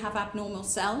may have abnormal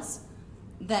cells,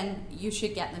 then you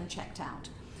should get them checked out.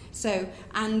 So,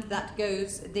 and that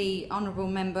goes, the Honourable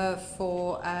Member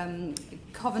for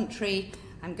Coventry,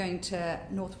 I'm going to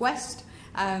North West,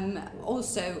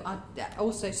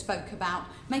 also spoke about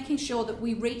making sure that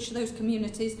we reach those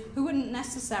communities who wouldn't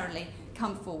necessarily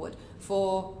come forward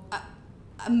for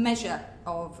a measure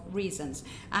of reasons.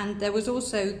 And there was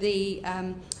also the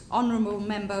Honourable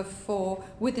Member for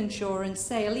Wythenshawe and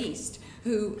Sale East,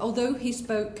 who, although he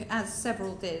spoke, as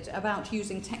several did, about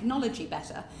using technology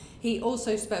better, he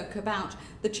also spoke about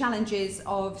the challenges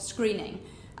of screening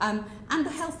and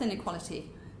the health inequality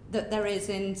that there is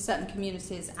in certain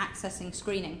communities accessing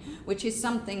screening, which is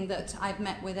something that I've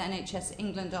met with NHS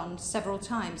England on several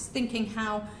times, thinking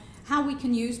how we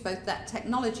can use both that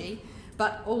technology,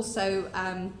 but also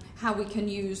how we can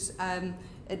use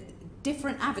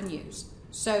different avenues.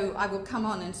 So I will come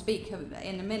on and speak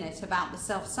in a minute about the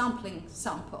self-sampling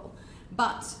sample,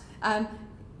 but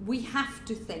we have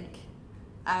to think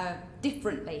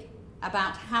differently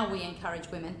about how we encourage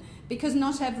women, because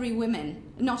not every woman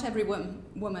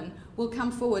will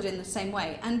come forward in the same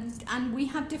way, and we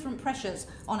have different pressures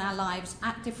on our lives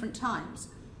at different times,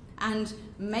 and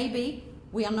maybe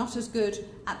we are not as good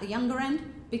at the younger end,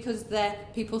 because there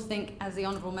people think, as the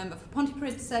Honourable Member for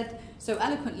Pontypridd said so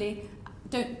eloquently,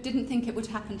 didn't think it would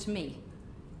happen to me,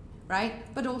 right?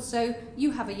 But also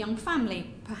you have a young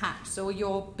family perhaps, or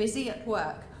you're busy at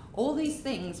work. All these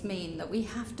things mean that we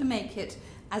have to make it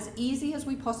as easy as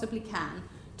we possibly can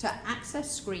to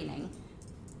access screening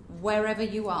wherever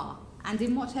you are and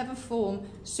in whatever form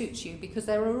suits you, because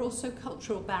there are also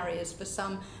cultural barriers for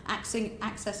some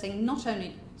accessing not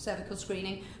only cervical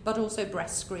screening but also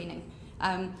breast screening,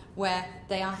 where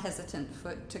they are hesitant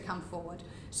to come forward.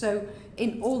 So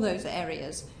in all those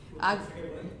areas,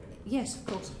 yes, of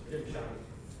course.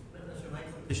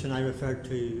 I referred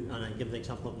to, and I give the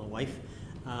example of my wife,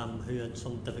 who had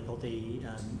some difficulty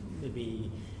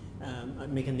maybe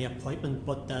making the appointment,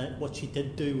 but what she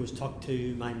did do was talk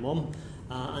to my mum,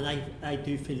 and I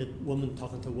do feel that woman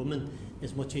talking to woman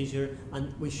is much easier,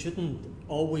 and we shouldn't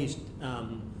always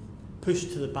push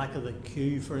to the back of the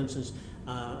queue. For instance,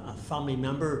 a family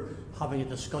member having a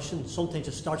discussion, sometimes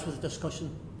it starts with a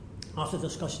discussion, after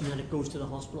discussion then it goes to the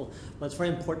hospital, but it's very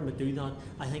important to do that.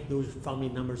 I think those family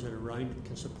members that are around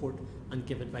can support and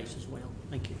give advice as well.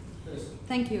 Thank you.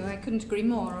 Thank you. I couldn't agree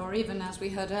more. Or even, as we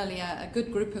heard earlier, a good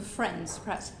group of friends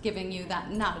perhaps giving you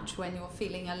that nudge when you're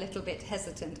feeling a little bit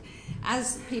hesitant.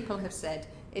 As people have said,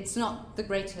 it's not the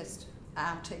greatest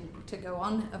outing to go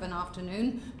on of an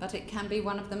afternoon, but it can be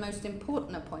one of the most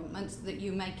important appointments that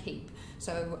you may keep.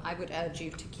 So I would urge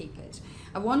you to keep it.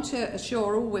 I want to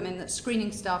assure all women that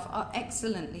screening staff are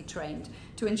excellently trained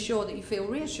to ensure that you feel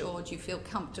reassured, you feel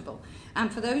comfortable.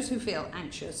 And for those who feel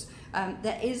anxious,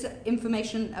 there is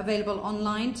information available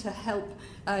online to help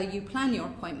you plan your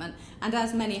appointment. And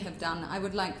as many have done, I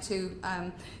would like to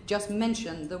just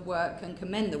mention the work and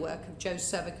commend the work of Joe's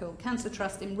Cervical Cancer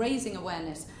Trust in raising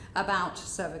awareness about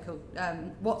cervical,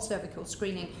 what cervical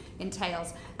screening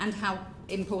entails and how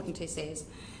important it is.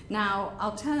 Now,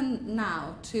 I'll turn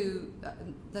now to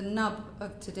the nub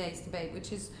of today's debate,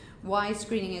 which is why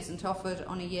screening isn't offered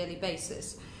on a yearly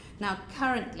basis. Now,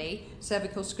 currently,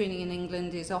 cervical screening in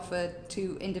England is offered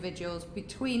to individuals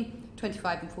between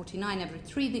 25 and 49 every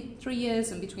 3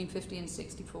 years, and between 50 and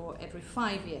 64 every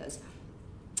 5 years.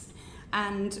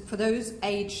 And for those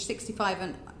aged 65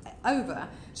 and over,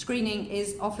 screening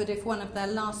is offered if one of their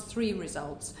last 3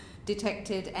 results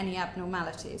detected any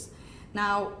abnormalities.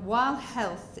 Now, while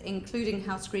health, including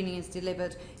how screening is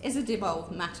delivered, is a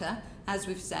devolved matter, as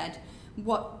we've said,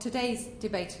 what today's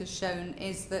debate has shown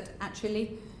is that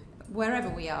actually, wherever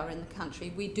we are in the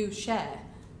country, we do share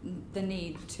the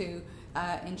need to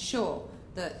ensure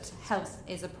that health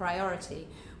is a priority.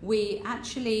 We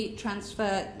actually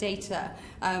transfer data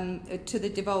to the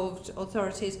devolved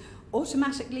authorities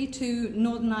automatically to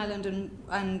Northern Ireland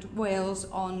and Wales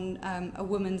on a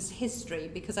woman's history,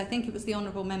 because I think it was the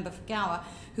Honourable Member for Gower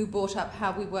who brought up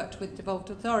how we worked with devolved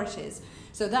authorities.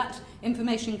 So that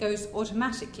information goes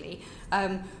automatically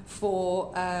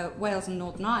for Wales and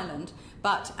Northern Ireland,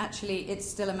 but actually it's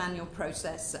still a manual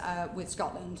process with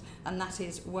Scotland, and that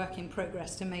is work in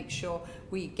progress to make sure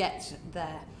we get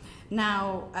there.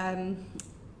 Now,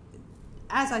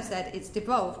 as I said, it's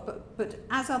devolved, but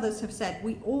as others have said,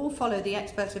 we all follow the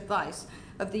expert advice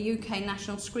of the UK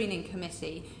National Screening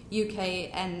Committee,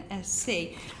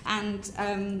 UKNSC, and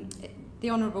the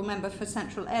Honourable Member for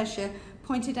Central Ayrshire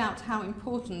pointed out how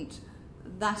important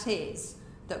that is,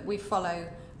 that we follow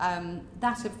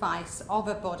that advice of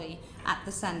a body at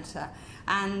the centre.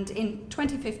 And in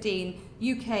 2015,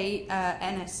 UK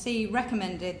NSC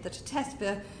recommended that a test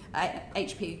for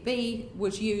HPV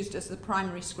was used as the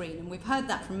primary screen, and we've heard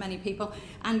that from many people,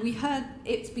 and we heard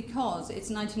it's because it's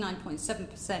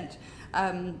 99.7%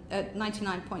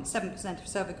 99.7% of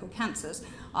cervical cancers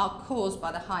are caused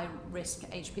by the high-risk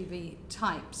HPV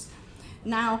types.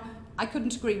 Now, I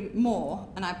couldn't agree more,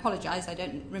 and I apologise, I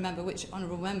don't remember which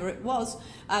honourable member it was,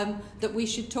 that we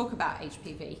should talk about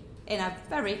HPV in a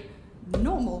very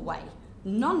normal way,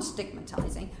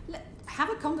 non-stigmatising. Have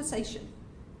a conversation.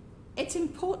 It's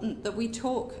important that we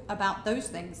talk about those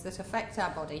things that affect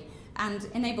our body and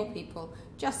enable people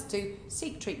just to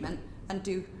seek treatment and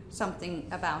do something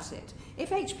about it.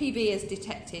 If HPV is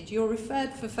detected, you're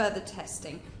referred for further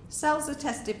testing. Cells are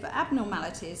tested for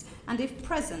abnormalities, and if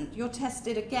present, you're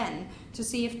tested again to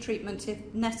see if treatment is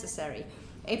necessary.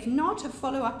 If not, a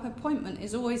follow-up appointment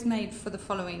is always made for the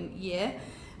following year,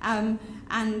 and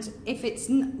if it's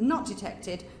not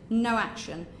detected, no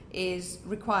action is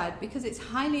required, because it's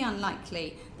highly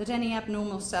unlikely that any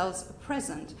abnormal cells are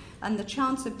present, and the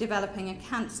chance of developing a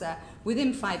cancer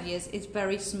within 5 years is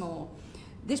very small.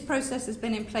 This process has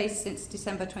been in place since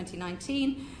December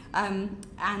 2019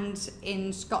 and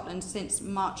in Scotland since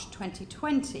March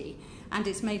 2020, and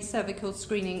it's made cervical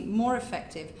screening more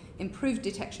effective, improved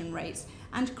detection rates,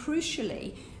 and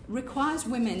crucially requires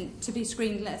women to be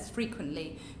screened less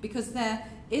frequently, because there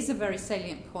is a very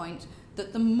salient point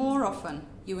that the more often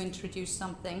you introduce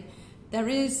something, there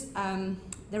is a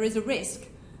risk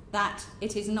that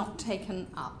it is not taken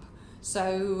up.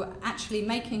 So actually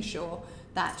making sure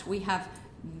that we have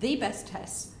the best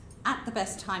tests at the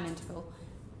best time interval,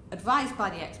 advised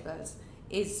by the experts,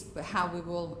 is how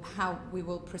we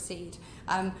will proceed.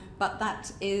 But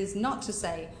that is not to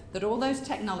say that all those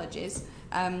technologies,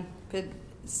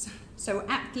 so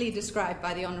aptly described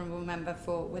by the Honourable Member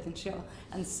for Wythenshawe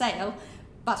and Sale,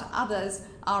 but others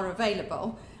are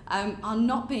available, are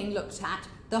not being looked at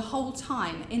the whole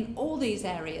time in all these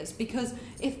areas, because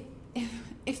if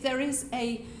there is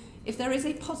a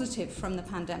positive from the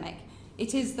pandemic,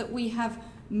 it is that we have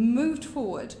moved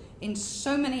forward in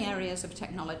so many areas of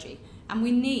technology, and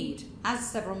we need, as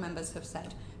several members have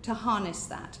said, to harness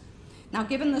that. Now,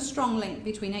 given the strong link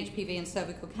between HPV and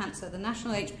cervical cancer, the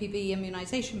National HPV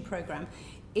Immunisation Programme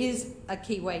is a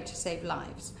key way to save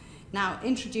lives. Now,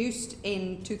 introduced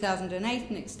in 2008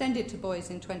 and extended to boys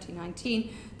in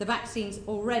 2019, the vaccines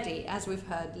already, as we've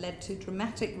heard, led to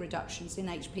dramatic reductions in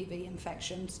HPV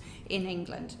infections in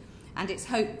England. And it's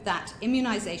hoped that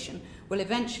immunisation will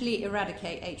eventually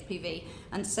eradicate HPV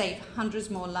and save hundreds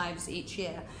more lives each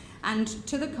year. And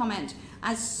to the comment,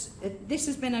 as this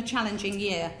has been a challenging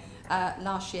year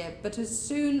last year, but as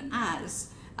soon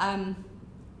as the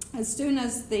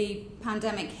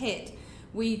pandemic hit,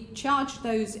 we charged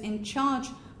those in charge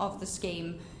of the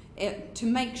scheme to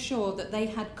make sure that they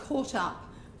had caught up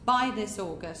by this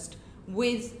August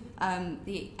with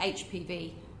the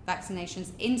HPV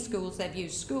vaccinations in schools. They've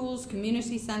used schools,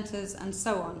 community centres and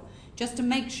so on, just to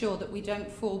make sure that we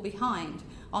don't fall behind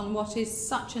on what is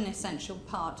such an essential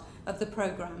part of the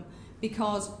programme,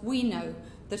 because we know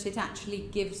that it actually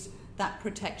gives that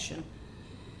protection.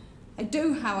 I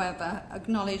do, however,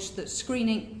 acknowledge that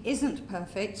screening isn't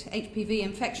perfect. HPV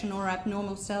infection or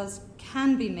abnormal cells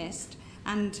can be missed,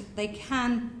 and they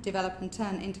can develop and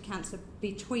turn into cancer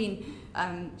between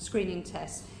screening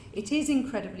tests. It is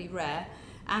incredibly rare,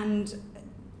 and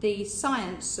the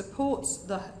science supports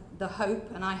the the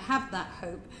hope, and I have that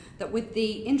hope, that with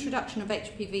the introduction of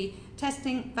HPV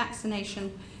testing,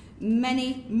 vaccination,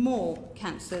 many more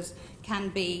cancers can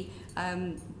be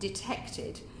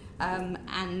detected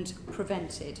and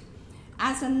prevented.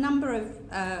 As a number of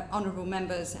honourable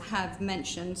members have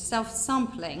mentioned,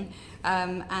 self-sampling,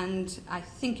 and I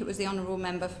think it was the honourable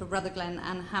member for Rutherglen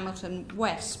and Hamilton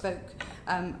West spoke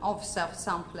of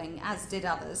self-sampling, as did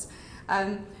others.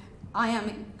 I am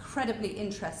incredibly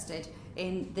interested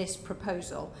in this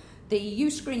proposal. The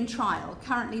U-Screen trial,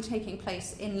 currently taking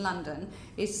place in London,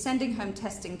 is sending home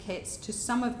testing kits to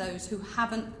some of those who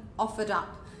haven't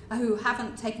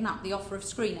taken up the offer of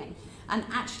screening, and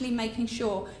actually making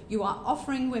sure you are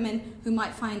offering women who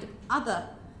might find other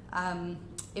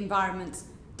environments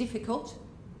difficult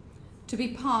to be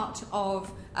part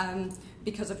of,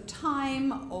 because of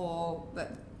time or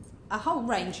a whole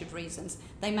range of reasons.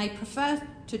 They may prefer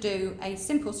to do a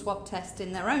simple swab test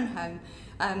in their own home.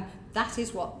 That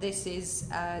is what this is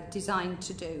designed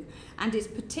to do, and is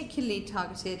particularly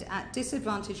targeted at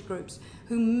disadvantaged groups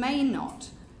who may not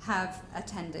have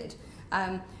attended.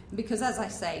 Because, as I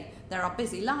say, there are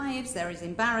busy lives, there is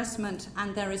embarrassment,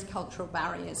 and there is cultural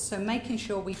barriers. So making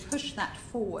sure we push that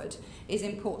forward is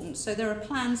important. So there are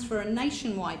plans for a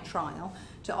nationwide trial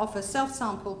to offer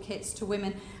self-sample kits to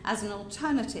women as an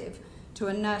alternative to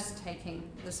a nurse taking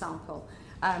the sample.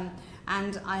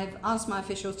 And I've asked my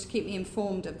officials to keep me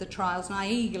informed of the trials, and I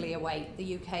eagerly await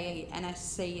the UK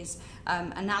NSC's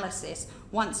analysis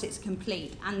once it's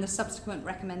complete, and the subsequent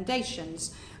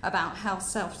recommendations about how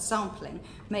self-sampling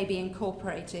may be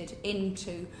incorporated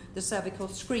into the cervical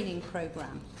screening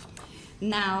programme.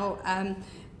 Now,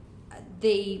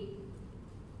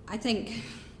 I think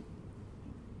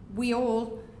we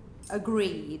all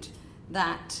agreed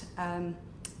that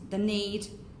the need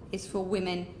is for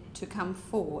women to come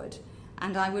forward,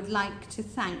 and I would like to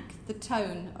thank the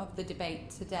tone of the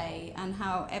debate today and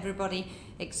how everybody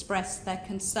expressed their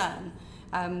concern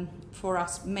for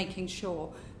us making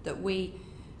sure that we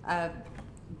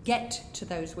get to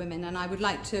those women. And I would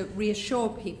like to reassure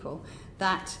people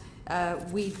that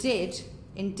we did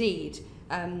indeed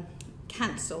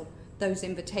cancel those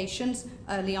invitations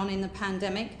early on in the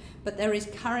pandemic, but there is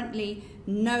currently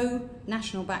no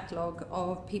national backlog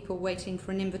of people waiting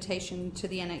for an invitation to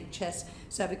the NHS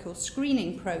cervical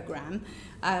screening programme,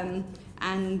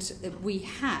 and we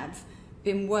have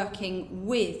been working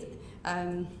with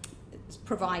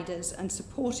providers and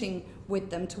supporting with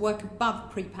them to work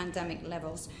above pre-pandemic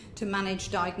levels to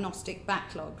manage diagnostic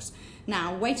backlogs.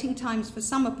 Now, waiting times for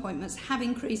some appointments have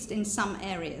increased in some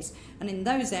areas, and in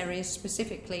those areas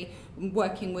specifically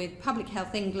working with Public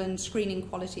Health England, Screening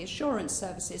Quality Assurance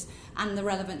Services and the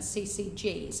relevant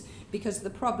CCGs, because the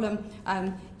problem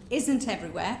isn't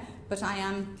everywhere, but I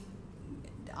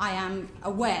am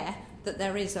aware that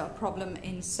there is a problem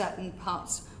in certain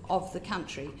parts of the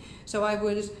country. So I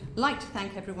would like to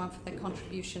thank everyone for their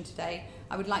contribution today.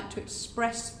 I would like to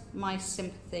express my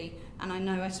sympathy, and I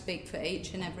know I speak for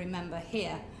each and every member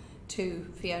here, to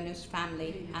Fiona's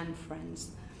family and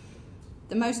friends.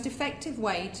 The most effective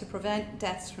way to prevent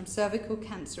deaths from cervical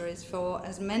cancer is for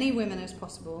as many women as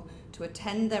possible to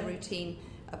attend their routine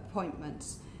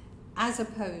appointments, as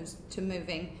opposed to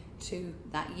moving to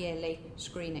that yearly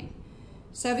screening.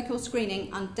 Cervical screening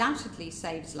undoubtedly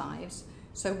saves lives,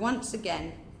 so once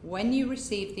again, when you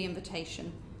receive the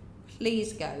invitation,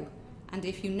 please go, and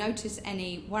if you notice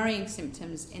any worrying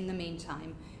symptoms in the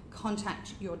meantime,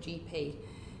 contact your GP.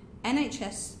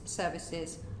 NHS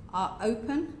services are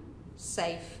open,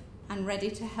 safe and ready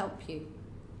to help you,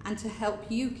 and to help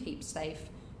you keep safe,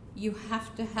 you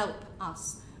have to help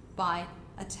us by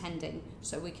attending,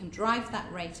 so we can drive that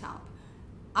rate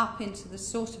up into the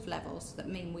sort of levels that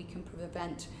mean we can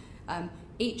prevent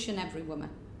each and every woman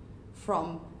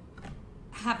from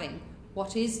having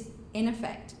what is, in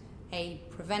effect, a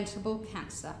preventable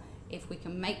cancer, if we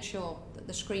can make sure that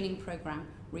the screening programme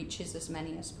reaches as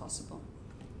many as possible.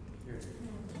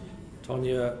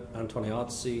 Tonia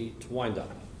Antoniazzi, to wind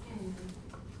up.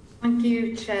 Thank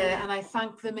you, Chair, and I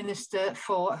thank the Minister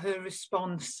for her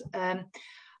response.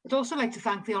 I'd also like to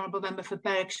thank the Honourable Member for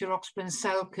Berwickshire, Oxford and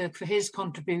Selkirk for his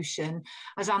contribution.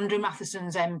 As Andrew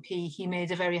Matheson's MP, he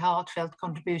made a very heartfelt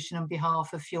contribution on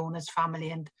behalf of Fiona's family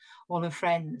and all her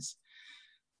friends.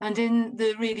 And in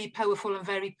the really powerful and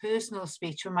very personal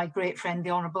speech from my great friend, the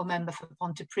Honourable Member for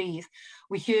Pontypridd,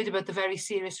 we heard about the very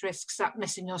serious risks that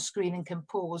missing your screening can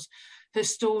pose. Her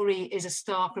story is a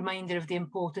stark reminder of the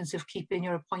importance of keeping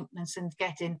your appointments and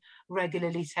getting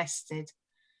regularly tested.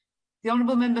 The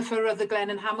Honourable Member for Rutherglen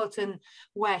and Hamilton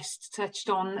West touched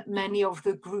on many of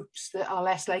the groups that are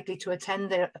less likely to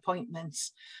attend their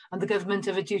appointments, and the government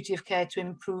have a duty of care to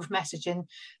improve messaging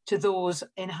to those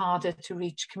in harder to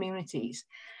reach communities.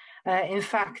 In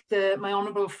fact, my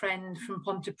honourable friend from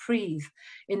Pontypridd,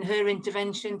 in her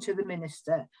intervention to the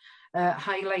Minister,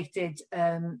 highlighted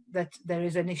that there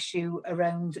is an issue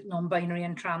around non-binary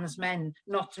and trans men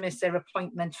not to miss their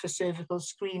appointment for cervical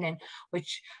screening,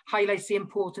 which highlights the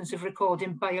importance of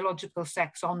recording biological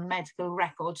sex on medical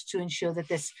records to ensure that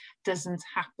this doesn't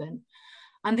happen.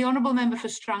 And the Honourable Member for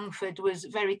Strangford was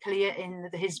very clear in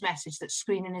his message that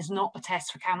screening is not a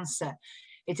test for cancer.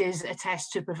 It is a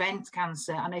test to prevent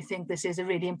cancer, and I think this is a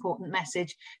really important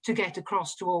message to get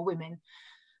across to all women.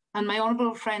 And my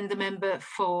honourable friend, the member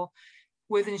for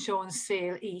Wythenshawe and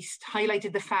Sale East,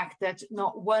 highlighted the fact that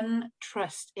not one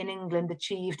trust in England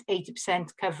achieved 80%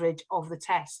 coverage of the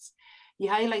tests. He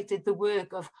highlighted the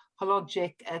work of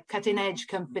Hologic, a cutting-edge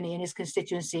company in his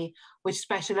constituency, which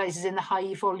specialises in the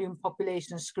high-volume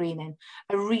population screening,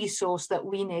 a resource that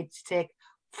we need to take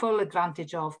full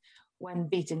advantage of when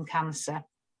beating cancer.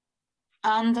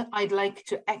 And I'd like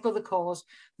to echo the cause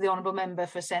of the Honourable Member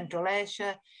for Central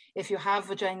Ayrshire. If you have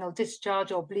vaginal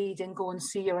discharge or bleeding, go and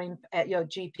see your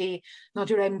GP,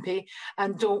 not your MP,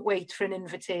 and don't wait for an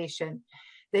invitation.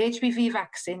 The HPV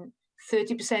vaccine,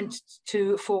 30%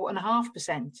 to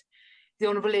 4.5%. The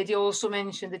Honourable Lady also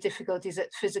mentioned the difficulties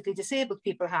that physically disabled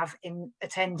people have in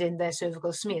attending their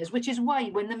cervical smears, which is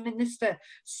why when the Minister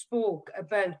spoke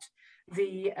about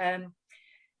the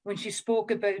when she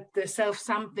spoke about the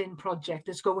self-sampling project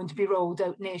that's going to be rolled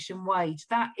out nationwide,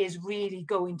 that is really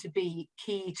going to be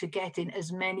key to getting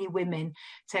as many women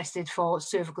tested for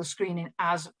cervical screening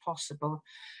as possible.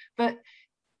 But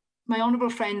my honourable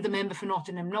friend, the member for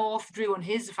Nottingham North, drew on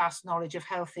his vast knowledge of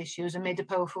health issues and made a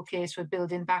powerful case for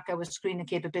building back our screening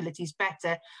capabilities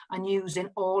better and using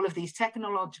all of these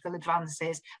technological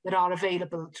advances that are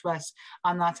available to us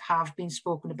and that have been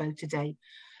spoken about today.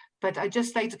 But I'd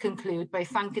just like to conclude by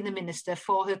thanking the Minister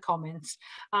for her comments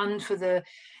and for the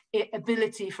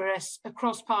ability for us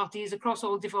across parties, across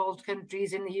all devolved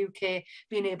countries in the UK,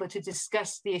 being able to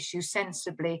discuss the issue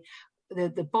sensibly.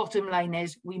 The bottom line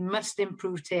is we must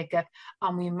improve take-up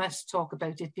and we must talk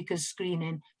about it because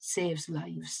screening saves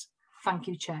lives. Thank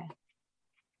you, Chair.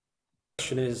 The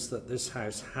question is that this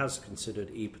House has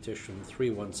considered E-petition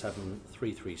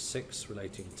 317336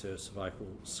 relating to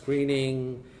cervical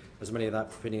screening. As many of that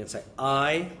opinion say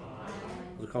aye.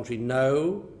 On the contrary,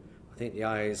 no. I think the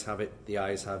ayes have it. The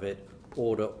ayes have it.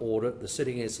 Order, order. The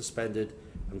sitting is suspended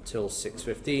until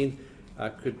 6:15.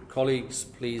 Could colleagues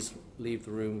please leave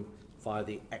the room via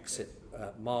the exit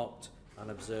marked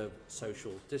and observe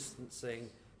social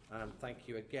distancing? And thank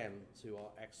you again to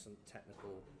our excellent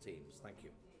technical teams. Thank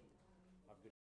you.